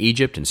agencies in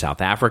Egypt and South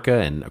Africa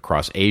and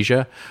across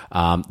Asia.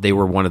 They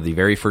were one of the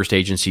very first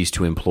agencies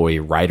to employ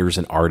writers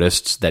and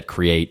artists that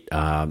create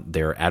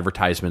their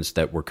advertisements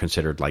that were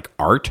considered like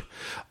art.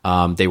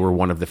 They were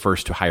one of the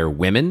first to hire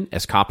women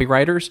as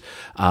copywriters.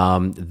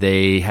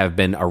 They have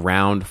been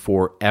around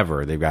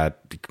forever.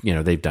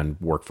 They've done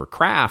work for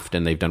Kraft,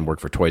 and they've done work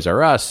for Toys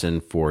R Us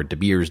and for De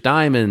Beers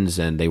Diamonds,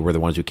 and they were the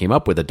ones who came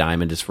up with a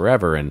diamond is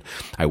forever. And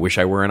I wish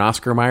I were an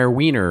Oscar Mayer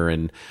Wiener.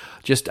 And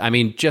just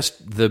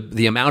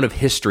the amount of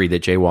history that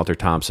J. Walter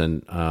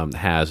Thompson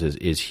has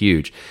is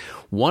huge.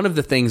 One of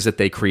the things that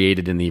they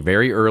created in the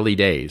very early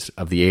days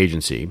of the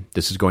agency,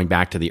 this is going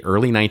back to the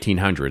early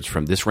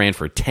 1900s, this ran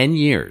for 10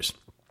 years,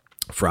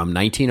 from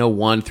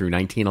 1901 through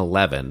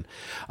 1911,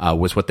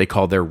 was what they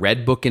called their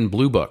Red Book and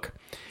Blue Book.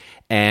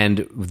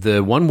 And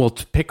the one we'll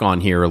pick on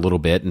here a little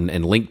bit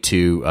and link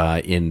to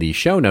in the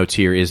show notes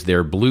here is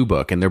their Blue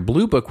Book. And their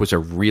Blue Book was a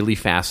really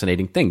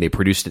fascinating thing. They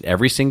produced it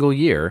every single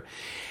year.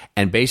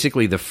 And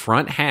basically the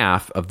front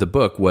half of the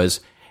book was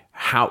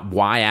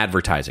why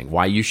advertising,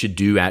 why you should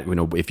do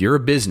if you're a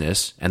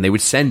business, and they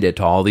would send it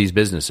to all these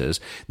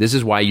businesses, this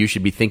is why you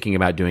should be thinking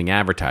about doing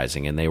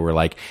advertising. And they were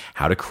like,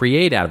 how to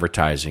create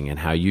advertising, and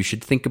how you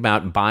should think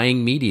about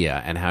buying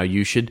media, and how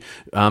you should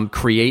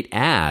create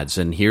ads,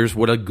 and here's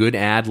what a good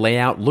ad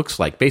layout looks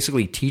like.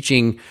 Basically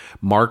teaching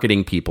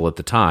marketing people at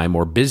the time,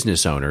 or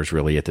business owners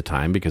really at the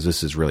time, because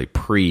this is really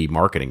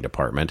pre-marketing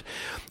department,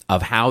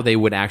 of how they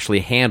would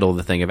actually handle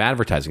the thing of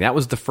advertising. That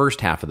was the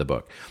first half of the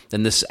book.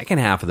 Then the second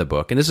half of the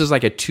book, and this is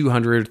like a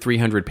 200,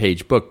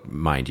 300-page book,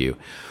 mind you.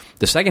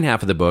 The second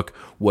half of the book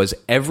was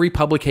every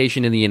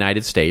publication in the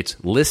United States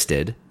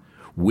listed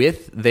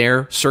with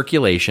their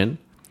circulation,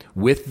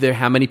 with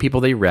how many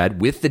people they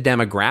read, with the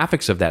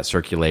demographics of that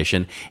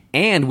circulation,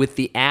 and with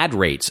the ad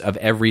rates of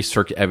every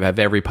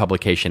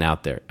publication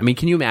out there. I mean,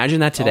 can you imagine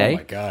that today? Oh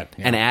my God!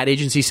 Yeah. An ad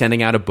agency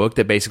sending out a book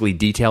that basically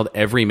detailed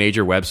every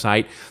major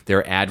website,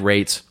 their ad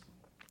rates,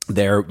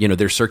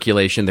 their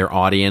circulation, their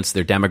audience,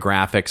 their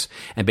demographics,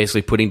 and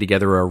basically putting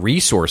together a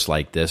resource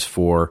like this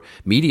for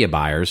media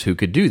buyers who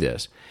could do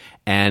this.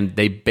 And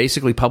they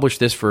basically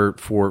published this for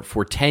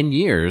 10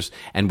 years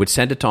and would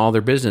send it to all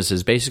their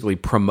businesses, basically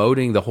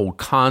promoting the whole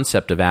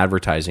concept of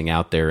advertising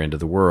out there into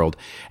the world,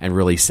 and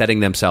really setting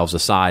themselves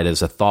aside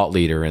as a thought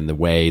leader in the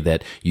way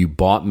that you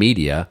bought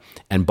media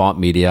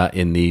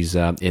in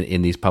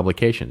these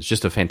publications.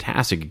 Just a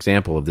fantastic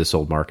example of this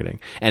old marketing.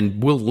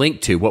 And we'll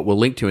link to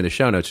in the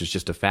show notes is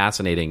just a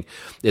fascinating.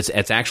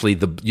 It's actually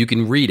you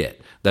can read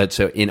it.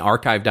 So in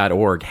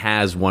archive.org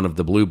has one of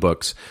the blue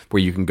books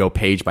where you can go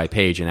page by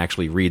page and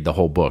actually read the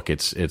whole book.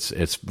 It's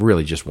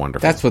really just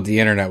wonderful. That's what the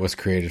internet was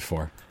created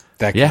for.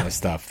 That kind of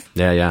stuff.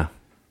 Yeah.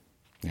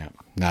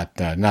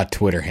 Not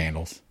Twitter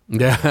handles.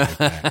 Yeah.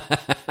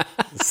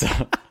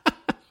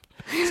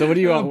 So what do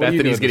you want?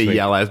 Bethany's going to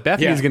yell at us.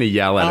 Bethany's going to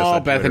yell at us. Oh,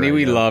 Bethany,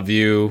 we love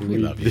you. We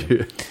love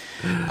you.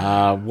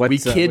 We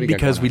kid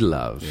because we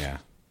love. Yeah.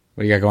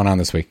 What do you got going on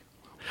this week?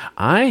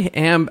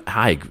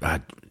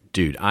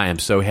 Dude, I am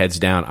so heads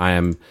down.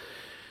 I'm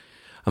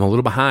a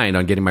little behind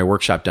on getting my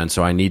workshop done,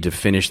 so I need to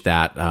finish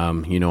that.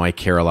 I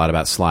care a lot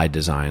about slide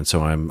design,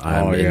 so I'm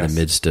in the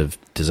midst of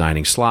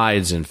designing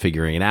slides and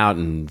figuring it out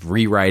and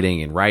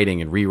rewriting and writing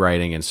and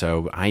rewriting, and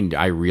so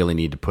I really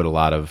need to put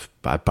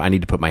I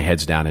need to put my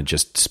heads down and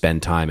just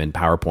spend time in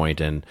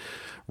PowerPoint and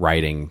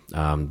writing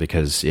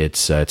because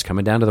it's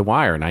coming down to the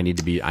wire, and I need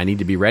to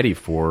be ready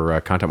for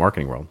Content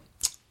Marketing World.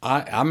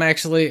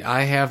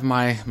 I have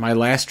my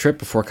last trip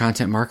before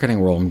Content Marketing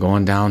World. I'm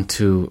going down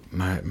to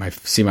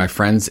see my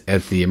friends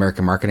at the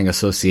American Marketing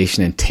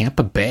Association in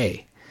Tampa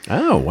Bay.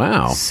 Oh,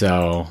 wow.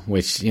 So,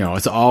 which,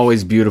 it's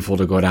always beautiful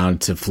to go down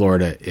to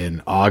Florida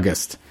in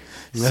August.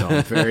 So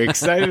I'm very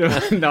excited.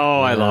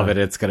 I love it.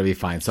 It's going to be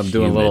fine. So I'm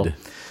doing a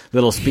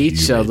little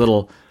speech, a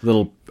little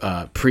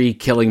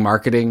pre-killing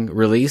marketing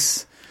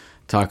release.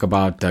 Talk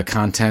about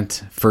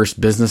content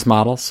first business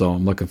model. So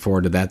I'm looking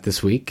forward to that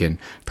this week, and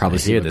probably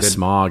see the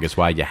smog is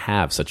why you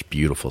have such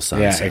beautiful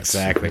sunsets. Yeah,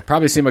 exactly.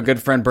 Probably see my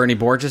good friend Bernie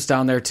Borges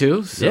down there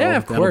too. So yeah,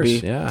 of course.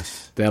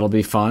 Yes, that'll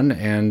be fun,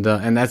 and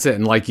that's it.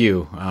 And like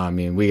you,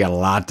 we got a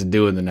lot to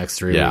do in the next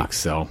 3 weeks,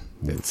 so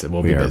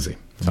we'll be busy.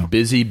 So.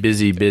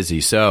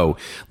 Busy. So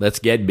let's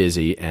get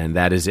busy, and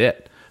that is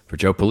it. For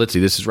Joe Polizzi,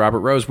 this is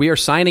Robert Rose. We are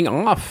signing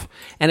off.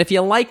 And if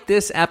you like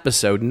this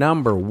episode,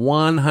 number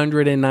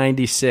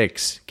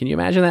 196, can you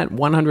imagine that?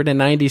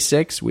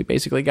 196? We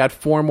basically got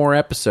 4 more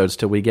episodes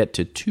till we get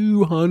to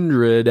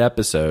 200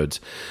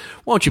 episodes.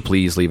 Won't you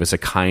please leave us a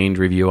kind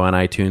review on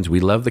iTunes? We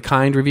love the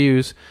kind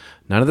reviews.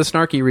 None of the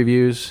snarky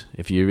reviews.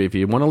 If you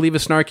want to leave a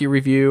snarky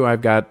review,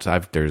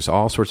 there's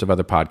all sorts of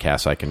other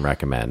podcasts I can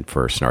recommend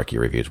for snarky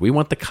reviews. We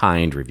want the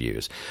kind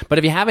reviews. But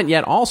if you haven't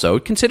yet, also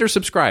consider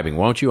subscribing,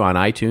 won't you, on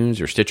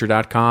iTunes or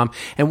Stitcher.com?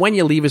 And when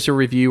you leave us a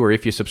review, or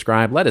if you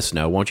subscribe, let us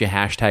know. Won't you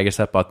hashtag us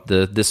up at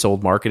This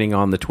Old Marketing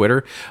on the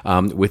Twitter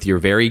with your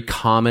very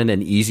common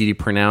and easy to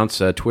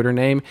pronounce Twitter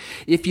name?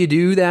 If you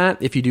do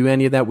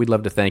any of that, we'd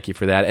love to thank you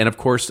for that. And of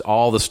course,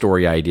 all the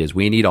story ideas.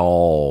 We need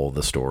all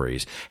the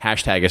stories.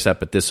 Hashtag us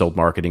up at This Old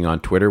Marketing on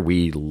Twitter.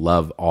 We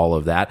love all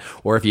of that.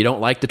 Or if you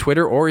don't like the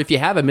Twitter, or if you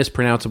have a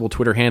mispronounceable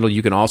Twitter handle,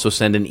 you can also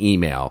send an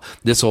email,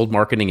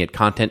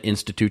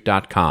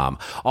 thisoldmarketing@contentinstitute.com.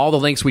 All the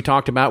links we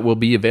talked about will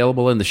be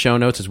available in the show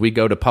notes as we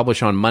go to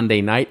publish on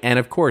Monday night, and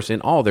of course in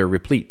all their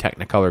replete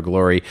Technicolor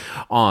glory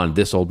on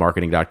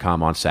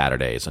thisoldmarketing.com on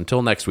Saturdays.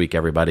 Until next week,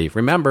 everybody,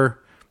 remember,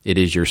 it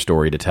is your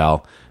story to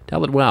tell.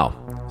 Tell it well.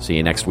 See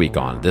you next week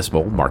on This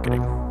Old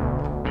Marketing.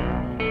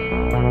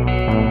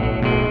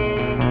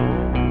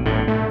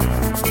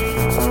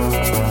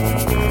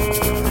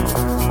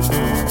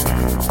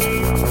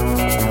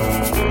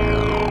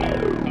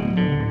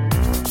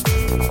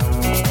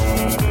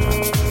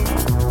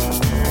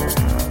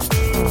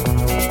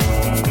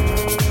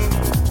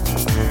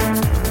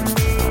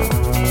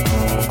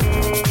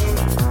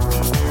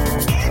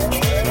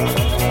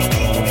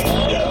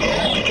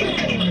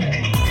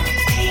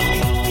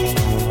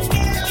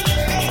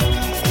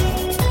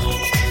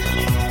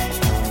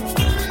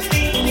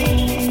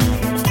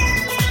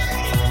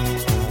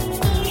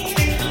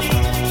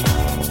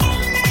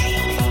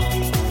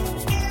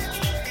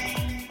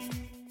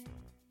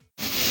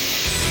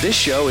 This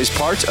show is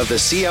part of the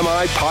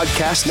CMI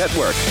Podcast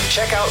Network.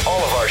 Check out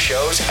all of our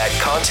shows at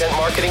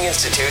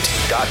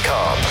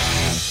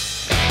ContentMarketingInstitute.com.